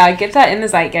 What? Yeah, get that in the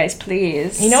zeitgeist,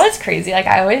 please. You know what's crazy? Like,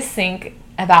 I always think,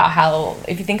 about how,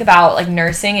 if you think about, like,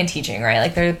 nursing and teaching, right?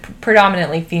 Like, they're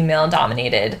predominantly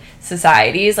female-dominated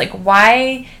societies. Like,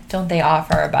 why don't they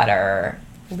offer a better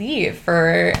leave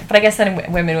for... But I guess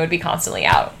then women would be constantly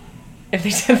out if they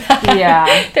did that.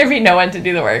 Yeah. There'd be no one to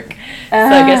do the work. So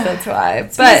I guess that's why.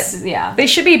 But they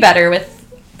should be better with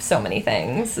so many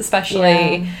things,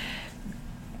 especially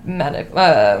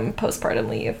postpartum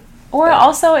leave. Or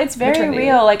also, it's very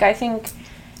real. Like, I think...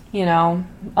 You know,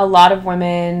 a lot of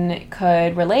women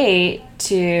could relate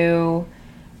to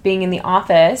being in the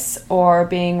office or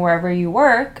being wherever you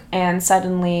work and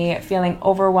suddenly feeling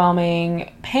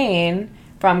overwhelming pain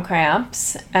from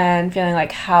cramps and feeling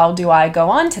like, how do I go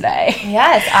on today?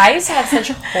 Yes, I used to have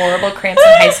such horrible cramps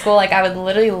in high school. Like, I would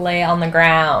literally lay on the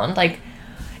ground, like,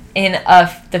 in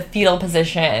the fetal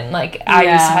position. Like, I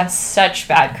used to have such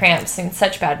bad cramps and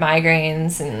such bad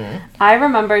migraines. And I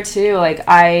remember too, like,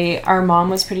 our mom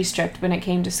was pretty strict when it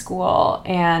came to school,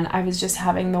 and I was just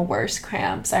having the worst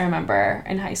cramps. I remember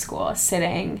in high school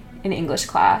sitting in English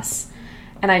class,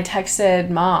 and I texted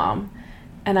Mom,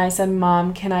 and I said,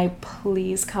 Mom, can I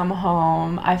please come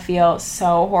home? I feel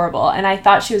so horrible. And I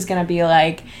thought she was gonna be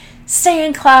like, stay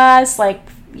in class, like,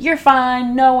 you're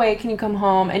fine, no way can you come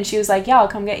home. And she was like, yeah, I'll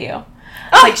come get you.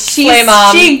 Like, she gets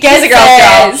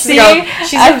it. See,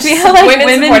 I feel like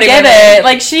women get it.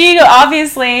 Like, she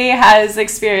obviously has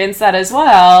experienced that as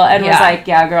well, and was like,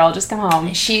 yeah, girl, just come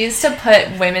home. She used to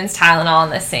put women's Tylenol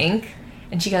in the sink,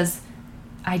 and she goes,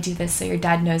 I do this so your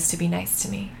dad knows to be nice to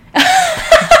me.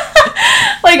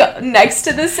 Like, next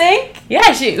to the sink?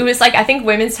 Yeah, it was like, I think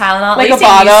women's Tylenol, like a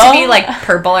bottle? It used to be like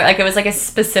purple, or like it was like a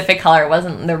specific color. It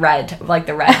wasn't the red, like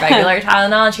the red regular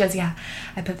Tylenol. And she goes, yeah,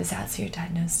 I put this out so your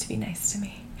dad knows to be nice to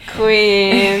me.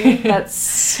 Queen. That's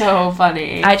so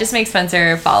funny. I just make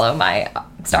Spencer follow my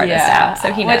Stardust app,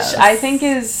 so he knows. Which I think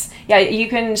is, you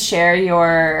can share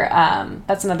your,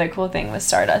 that's another cool thing with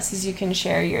Stardust, is you can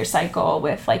share your cycle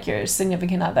with, like, your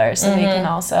significant other, so they can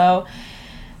also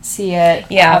see it,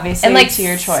 obviously, and, like, to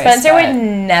your choice. Spencer would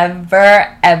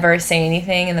never, ever say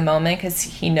anything in the moment because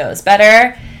he knows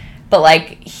better. But,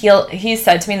 like, he's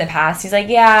said to me in the past, he's like,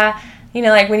 yeah, you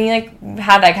know, like, when you, like,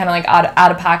 have that kind of, like,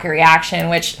 out-of-pocket reaction,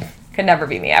 which could never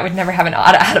be me. I would never have an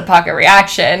out-of-pocket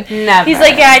reaction. Never. He's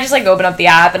like, yeah, I just, like, open up the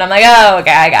app, and I'm like, oh,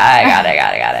 okay, I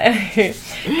got it.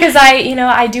 Because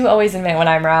I do always admit when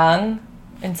I'm wrong.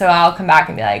 And so I'll come back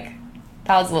and be like,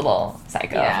 that was a little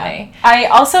psycho of me.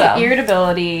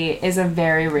 Irritability is a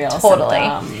very real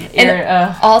symptom.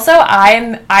 And also,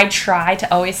 I try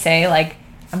to always say, like,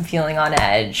 I'm feeling on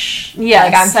edge. Yeah,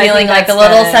 like, I'm feeling, like, a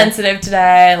little sensitive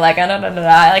today. Like,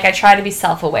 like, I try to be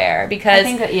self-aware because, I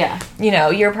think that, you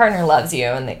know, your partner loves you,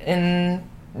 and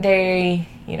they,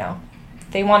 you know,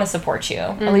 they want to support you.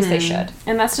 At least they should.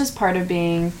 And that's just part of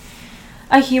being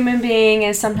a human being,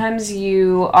 is sometimes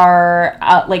you are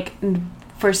like,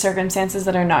 for circumstances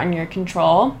that are not in your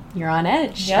control, you're on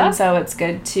edge. Yeah. And so it's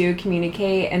good to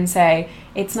communicate and say,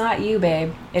 it's not you,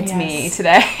 babe. It's me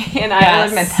today. And I will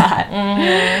admit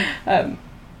that.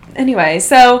 Anyway,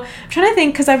 so I'm trying to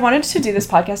think, because I've wanted to do this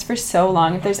podcast for so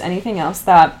long, if there's anything else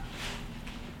that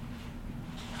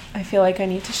I feel like I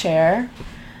need to share.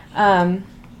 I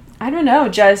don't know,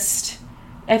 just,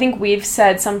 I think we've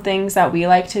said some things that we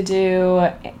like to do,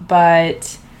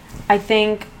 but I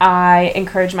think I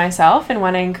encourage myself and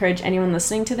want to encourage anyone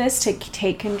listening to this to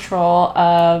take control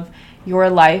of your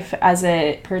life as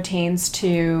it pertains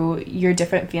to your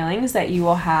different feelings that you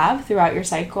will have throughout your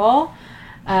cycle,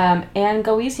 and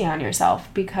go easy on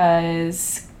yourself,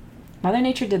 because Mother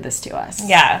Nature did this to us.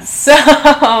 Yes.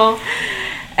 So,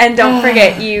 and don't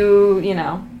forget, you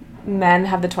know, men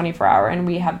have the 24-hour and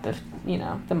we have the, you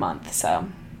know, the month, so.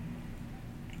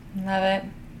 Love it.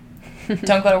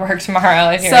 Don't go to work tomorrow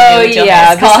if you're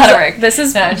call out of work. This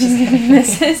is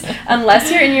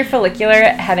unless you're in your follicular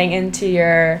heading into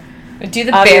your do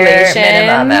the bare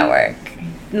minimum at work.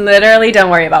 Literally, don't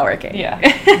worry about working. Yeah.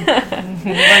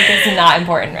 Work is not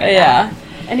important right now.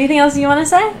 Anything else you want to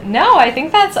say? No, I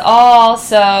think that's all.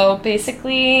 So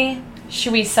basically,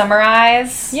 should we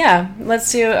summarize? Yeah,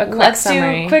 let's do a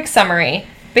quick summary.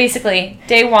 Basically,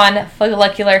 day 1,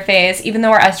 follicular phase, even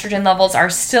though our estrogen levels are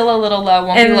still a little low,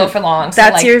 won't be low for long. So,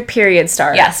 that's, like, your period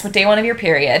start. Yes, with day 1 of your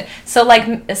period. So,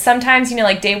 like, sometimes, you know,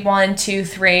 like, day 1, 2,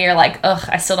 3, you're like, ugh,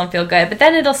 I still don't feel good. But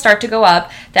then it'll start to go up.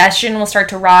 The estrogen will start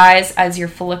to rise as your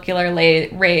follicular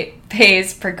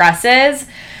phase progresses.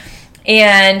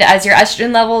 And as your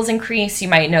estrogen levels increase, you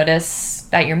might notice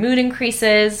that your mood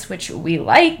increases, which we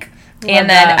like. Then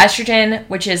estrogen,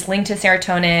 which is linked to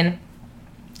serotonin,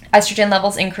 estrogen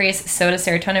levels increase, so does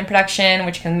serotonin production,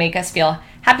 which can make us feel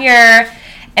happier.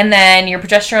 And then your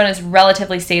progesterone is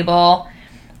relatively stable.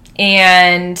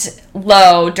 and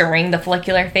low during the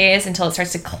follicular phase until it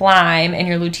starts to climb in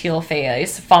your luteal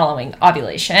phase following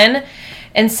ovulation.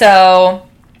 And so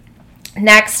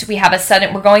next we have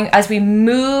as we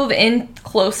move in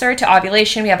closer to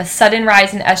ovulation, we have a sudden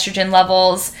rise in estrogen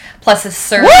levels plus a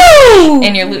surge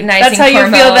in your luteinizing That's how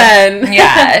hormone. you feel then.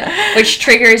 Yeah, which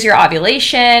triggers your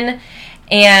ovulation.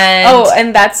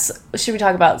 And should we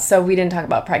talk about, so we didn't talk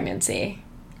about pregnancy.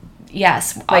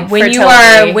 Yes, like when you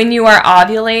are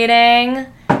ovulating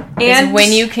and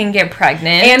when you can get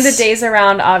pregnant, and the days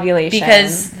around ovulation,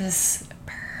 because the sperm,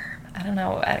 I don't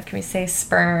know, can we say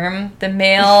sperm? The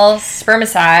male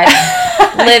spermicide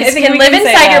can live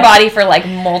inside your body for like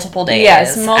multiple days.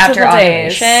 Yes, multiple after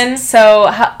days. Ovulation. So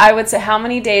I would say how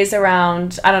many days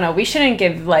around? I don't know. We shouldn't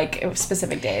give like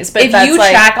specific days, but if you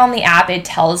track on the app, it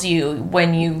tells you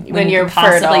when you're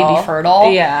possibly be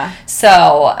fertile. Yeah.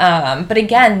 So, but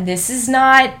again, this is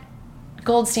not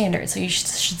gold standard, so you should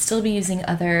still be using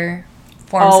other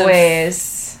forms of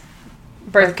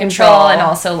birth control and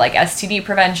also like STD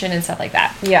prevention and stuff like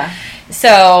that. Yeah.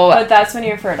 So, but that's when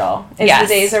you're fertile. It's the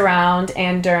days around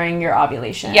and during your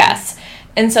ovulation. Yes.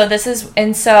 And so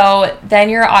then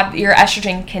your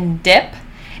estrogen can dip.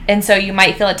 And so you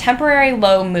might feel a temporary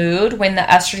low mood when the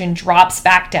estrogen drops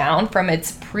back down from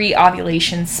its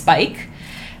pre-ovulation spike.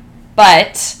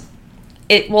 But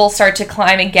it will start to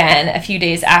climb again a few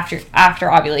days after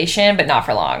ovulation, but not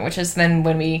for long, which is then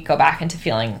when we go back into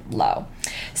feeling low.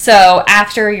 So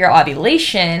after your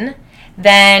ovulation,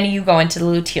 then you go into the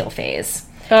luteal phase.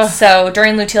 Ugh. So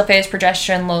during luteal phase,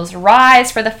 progesterone levels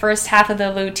rise for the first half of the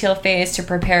luteal phase to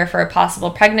prepare for a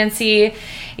possible pregnancy.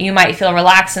 You might feel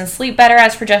relaxed and sleep better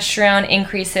as progesterone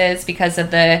increases because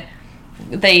of the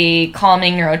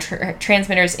calming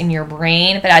neurotransmitters in your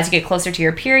brain. But as you get closer to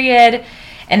your period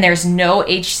and there's no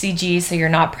HCG, so you're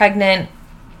not pregnant,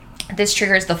 this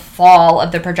triggers the fall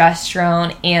of the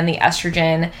progesterone and the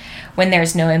estrogen. When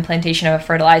there's no implantation of a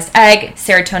fertilized egg,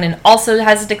 serotonin also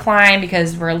has a decline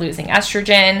because we're losing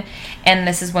estrogen. And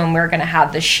this is when we're going to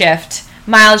have the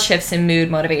mild shifts in mood,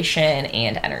 motivation,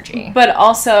 and energy. But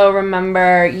also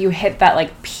remember, you hit that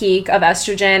like peak of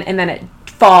estrogen and then it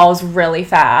falls really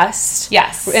fast.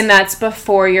 Yes. And that's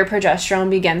before your progesterone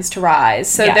begins to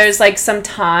rise. So there's like some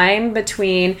time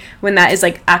between when that is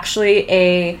like actually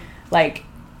a like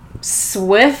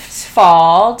swift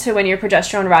fall to when your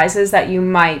progesterone rises that you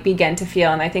might begin to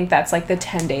feel. And I think that's like the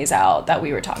 10 days out that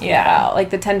we were talking about,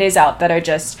 like the 10 days out that are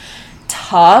just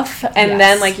tough, and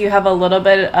then like you have a little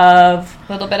bit of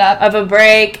a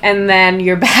break, and then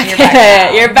you're back in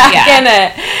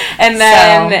it, and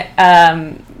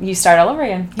then you start all over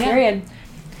again. Period.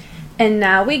 And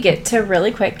now we get to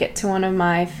one of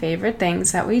my favorite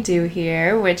things that we do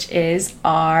here, which is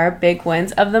our big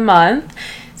wins of the month.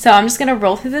 So I'm just going to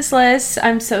roll through this list.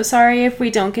 I'm so sorry if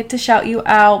we don't get to shout you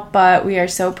out, but we are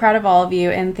so proud of all of you,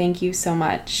 and thank you so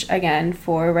much again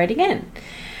for writing in.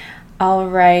 All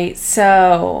right,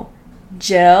 so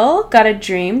Jill got a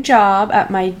dream job at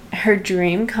her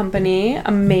dream company.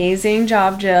 Amazing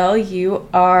job, Jill. You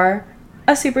are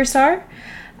a superstar.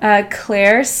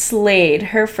 Claire slayed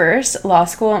her first law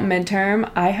school midterm.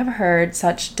 I have heard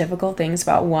such difficult things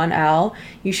about 1L.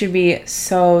 You should be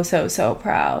so, so, so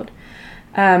proud.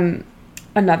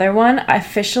 Another one,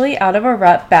 officially out of a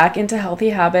rut, back into healthy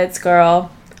habits, girl.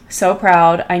 So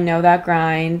proud. I know that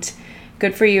grind.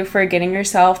 Good for you for getting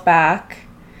yourself back.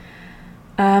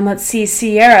 Let's see.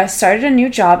 Sierra started a new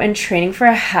job and training for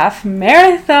a half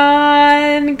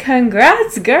marathon.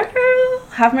 Congrats, girl.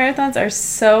 Half marathons are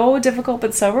so difficult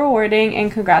but so rewarding,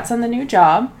 and congrats on the new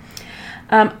job.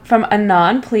 From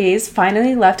Anon, please,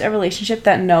 finally left a relationship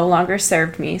that no longer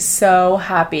served me. So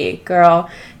happy, girl.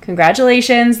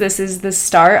 Congratulations. This is the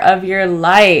start of your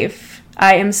life.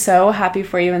 I am so happy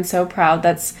for you and so proud.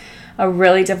 That's a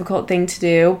really difficult thing to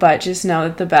do, but just know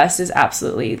that the best is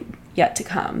absolutely yet to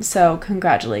come. So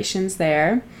congratulations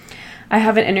there. I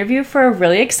have an interview for a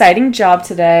really exciting job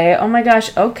today. Oh my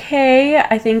gosh. Okay.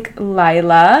 I think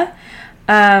Lila.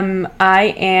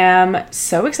 I am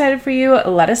so excited for you.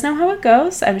 Let us know how it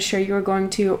goes. I'm sure you are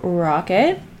going to rock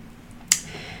it.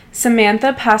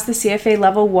 Samantha passed the CFA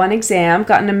level 1 exam,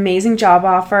 got an amazing job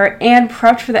offer, and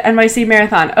prepped for the NYC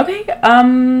marathon. Okay,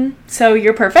 so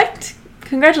you're perfect.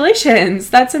 Congratulations.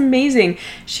 That's amazing.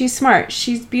 She's smart.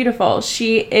 She's beautiful.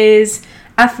 She is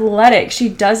athletic. She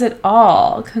does it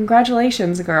all.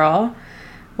 Congratulations, girl.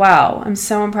 Wow, I'm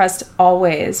so impressed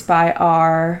always by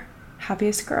our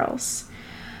happiest girls.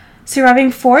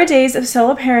 Surviving 4 days of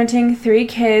solo parenting, 3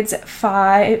 kids,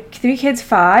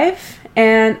 5,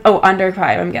 and under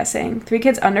 5, I'm guessing. 3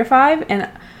 kids under 5 and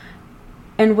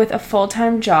and with a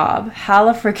full-time job.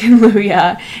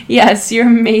 Hallelujah. Yes, you're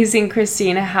amazing,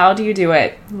 Christine. How do you do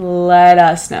it? Let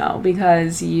us know,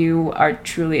 because you are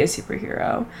truly a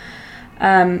superhero.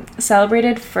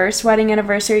 Celebrated first wedding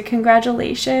anniversary.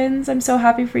 Congratulations. I'm so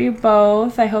happy for you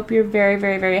both. I hope you're very,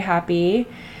 very, very happy.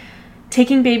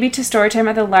 Taking baby to story time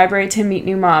at the library to meet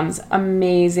new moms.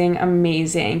 Amazing,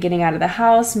 amazing. Getting out of the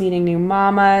house, meeting new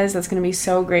mamas. That's going to be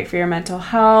so great for your mental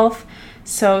health.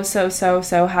 So, so, so,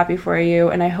 so happy for you.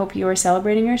 And I hope you are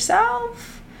celebrating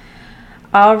yourself.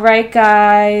 All right,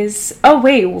 guys. Oh,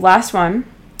 wait, last one.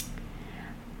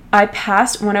 I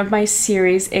passed one of my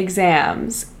series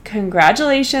exams.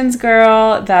 Congratulations,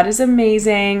 girl. That is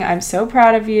amazing. I'm so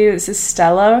proud of you. This is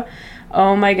Stella.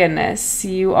 Oh my goodness.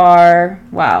 You are,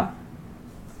 wow.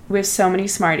 We have so many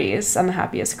smarties on the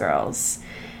Happiest Girls.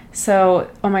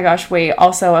 So, oh my gosh, wait.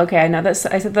 Also, okay, I know that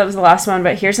I said that was the last one,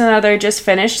 but here's another. Just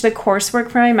finished the coursework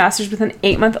for my master's with an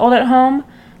 8-month-old at home.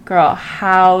 Girl,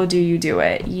 how do you do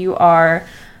it? You are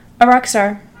a rock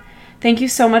star. Thank you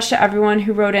so much to everyone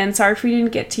who wrote in. Sorry if we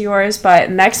didn't get to yours, but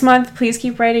next month, please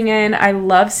keep writing in. I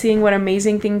love seeing what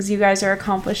amazing things you guys are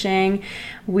accomplishing.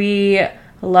 We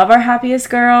love our Happiest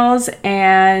Girls,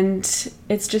 and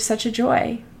it's just such a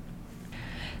joy.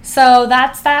 So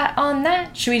that's that on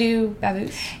that. Should we do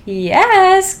BABUs?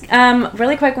 Yes.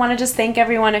 Really quick, want to just thank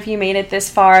everyone if you made it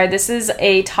this far. This is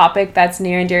a topic that's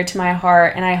near and dear to my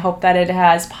heart, and I hope that it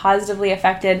has positively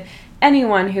affected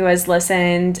anyone who has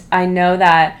listened. I know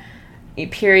that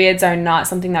periods are not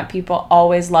something that people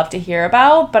always love to hear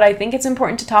about, but I think it's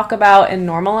important to talk about and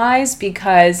normalize,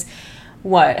 because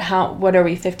what are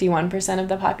we, 51% of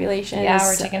the population? Yeah,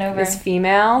 we're taking over. Is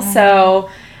female. Mm-hmm. So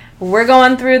we're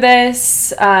going through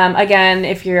this. Again,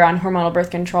 if you're on hormonal birth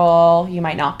control, you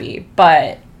might not be,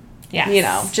 but yes. You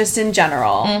know, just in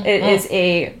general, it is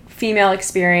a female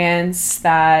experience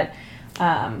that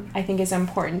I think is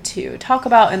important to talk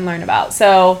about and learn about.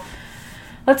 So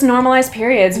let's normalize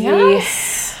periods.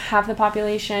 Yes. Half the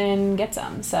population gets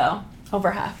them, so over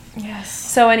half. Yes.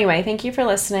 So anyway, thank you for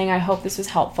listening. I hope this was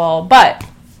helpful. But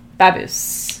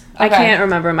BABUs. Okay. I can't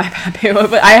remember my BABU,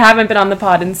 but I haven't been on the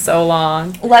pod in so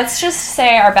long. Let's just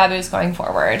say our BABUs going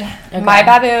forward. Okay. My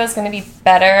BABU is going to be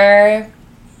better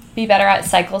at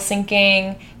cycle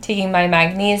syncing, taking my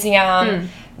magnesium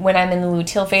when I'm in the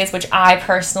luteal phase, which I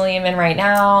personally am in right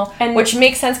now, and which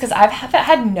makes sense because I've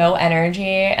had no energy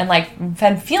and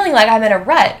been feeling like I'm in a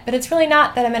rut, but it's really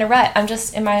not that I'm in a rut. I'm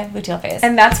just in my luteal phase.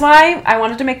 And that's why I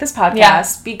wanted to make this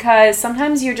podcast, because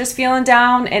sometimes you're just feeling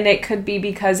down, and it could be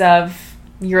because of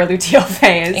your luteal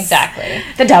phase. Exactly.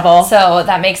 The devil. So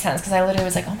that makes sense, because I literally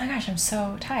was like, oh my gosh, I'm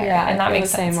so tired. Yeah, and that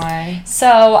makes the sense. Same way.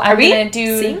 So I'm going to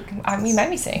do... we might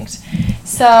be synced.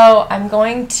 So I'm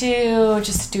going to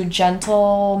just do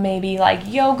gentle, maybe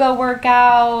yoga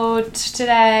workout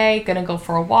today. Gonna go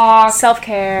for a walk.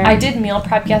 Self-care. I did meal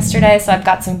prep yesterday, so I've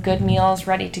got some good meals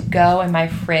ready to go in my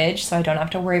fridge, so I don't have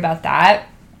to worry about that.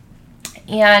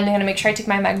 And I'm gonna make sure I take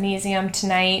my magnesium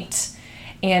tonight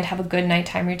and have a good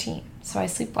nighttime routine, so I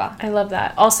sleep well. I love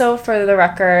that. Also, for the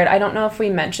record, I don't know if we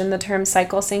mentioned the term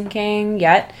cycle syncing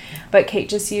yet, but Kate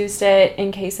just used it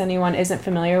in case anyone isn't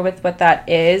familiar with what that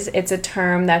is. It's a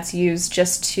term that's used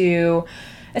just to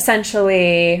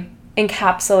essentially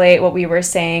encapsulate what we were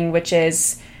saying, which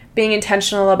is being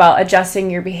intentional about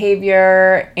adjusting your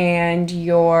behavior and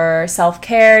your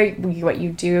self-care, what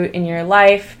you do in your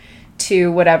life,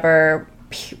 to whatever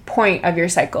point of your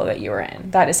cycle that you were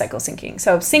in. That is cycle syncing.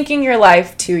 So syncing your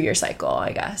life to your cycle,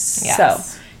 I guess. Yes.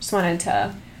 So just wanted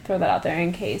to throw that out there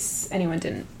in case anyone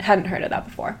hadn't heard of that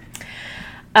before.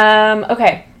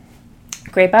 Okay.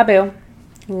 Great BABU.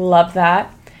 Love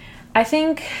that. I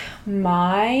think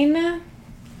mine...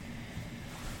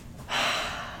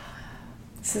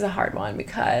 This is a hard one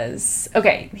because...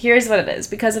 Okay, here's what it is.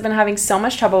 Because I've been having so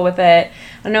much trouble with it.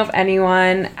 I don't know if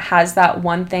anyone has that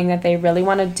one thing that they really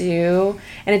want to do,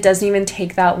 and it doesn't even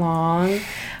take that long.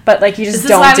 But, you just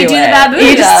don't do it. This is why we do the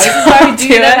BABU, This is why we do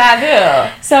the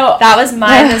BABU. So that was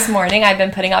mine this morning. I've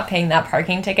been putting off paying that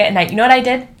parking ticket, and you know what I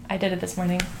did? I did it this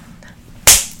morning.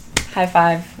 High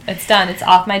five. It's done. It's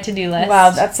off my to-do list.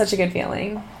 Wow, that's such a good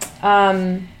feeling.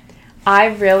 I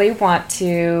really want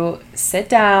to sit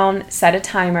down, set a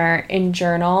timer, and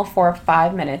journal for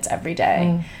 5 minutes every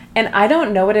day. And I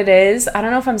don't know what it is. I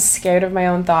don't know if I'm scared of my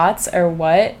own thoughts or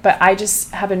what, but I just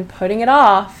have been putting it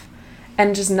off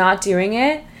and just not doing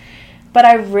it. But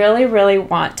I really, really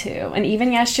want to. And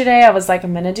even yesterday, I was like,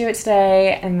 I'm going to do it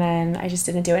today. And then I just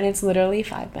didn't do it. And it's literally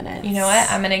 5 minutes. You know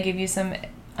what? I'm going to give you some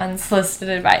unsolicited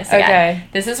advice again. Okay.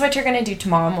 This is what you're going to do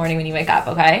tomorrow morning when you wake up,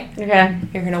 okay? Okay.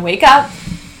 You're going to wake up.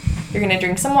 You're going to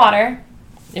drink some water.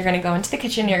 you're going to go into the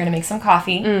kitchen, you're going to make some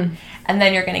coffee, and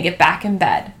then you're going to get back in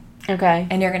bed. Okay.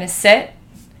 And you're going to sit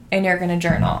and you're going to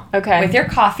journal. Okay. With your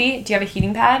coffee. Do you have a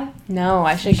heating pad? No,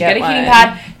 I should get a heating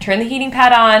pad. Turn the heating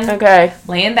pad on. Okay.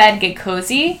 Lay in bed, get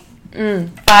cozy.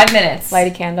 5 minutes.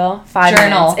 Light a candle. 5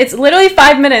 Journal. minutes. It's literally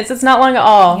 5 minutes. It's not long at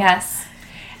all. Yes.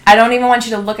 I don't even want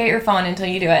you to look at your phone until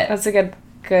you do it. That's a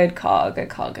good call.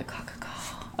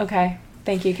 Okay.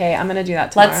 Thank you, Kate. I'm going to do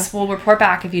that tomorrow. We'll report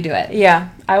back if you do it. Yeah.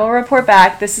 I will report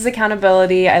back. This is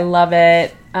accountability. I love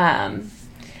it.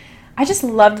 I just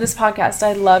loved this podcast.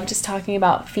 I love just talking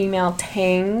about female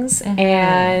things.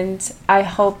 And I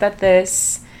hope that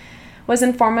this was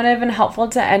informative and helpful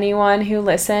to anyone who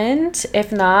listened.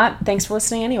 If not, thanks for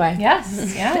listening anyway.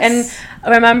 Yes. And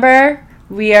remember,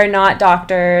 we are not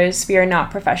doctors. We are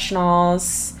not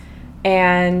professionals.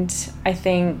 And I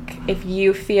think if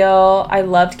you feel, I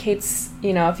loved Kate's,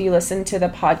 if you listen to the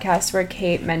podcast where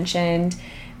Kate mentioned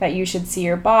that you should see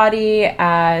your body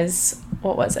as,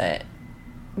 what was it?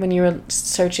 When you were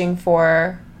searching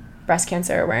for breast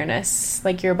cancer awareness,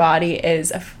 like your body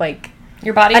is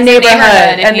your body is a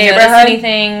neighborhood. If you notice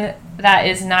anything that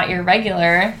is not your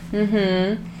regular,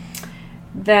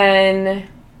 then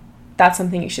that's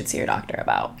something you should see your doctor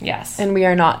about. Yes. And we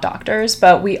are not doctors,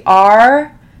 but we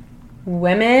are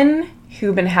women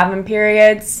who've been having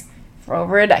periods for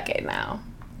over a decade now.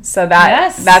 So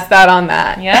that's that on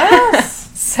that.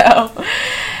 Yes. So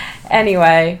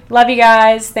anyway, love you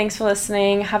guys. Thanks for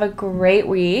listening. Have a great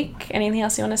week. Anything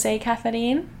else you want to say,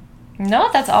 Kathleen? No,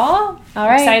 that's all. All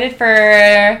right. I'm excited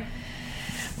for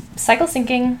cycle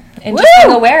syncing and just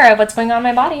being aware of what's going on in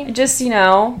my body. Just,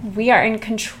 we are in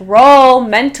control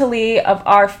mentally of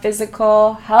our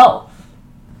physical health.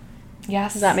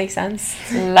 Yes. Does that make sense?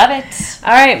 Love it.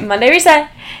 All right, Monday Reset.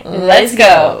 Let's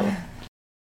go.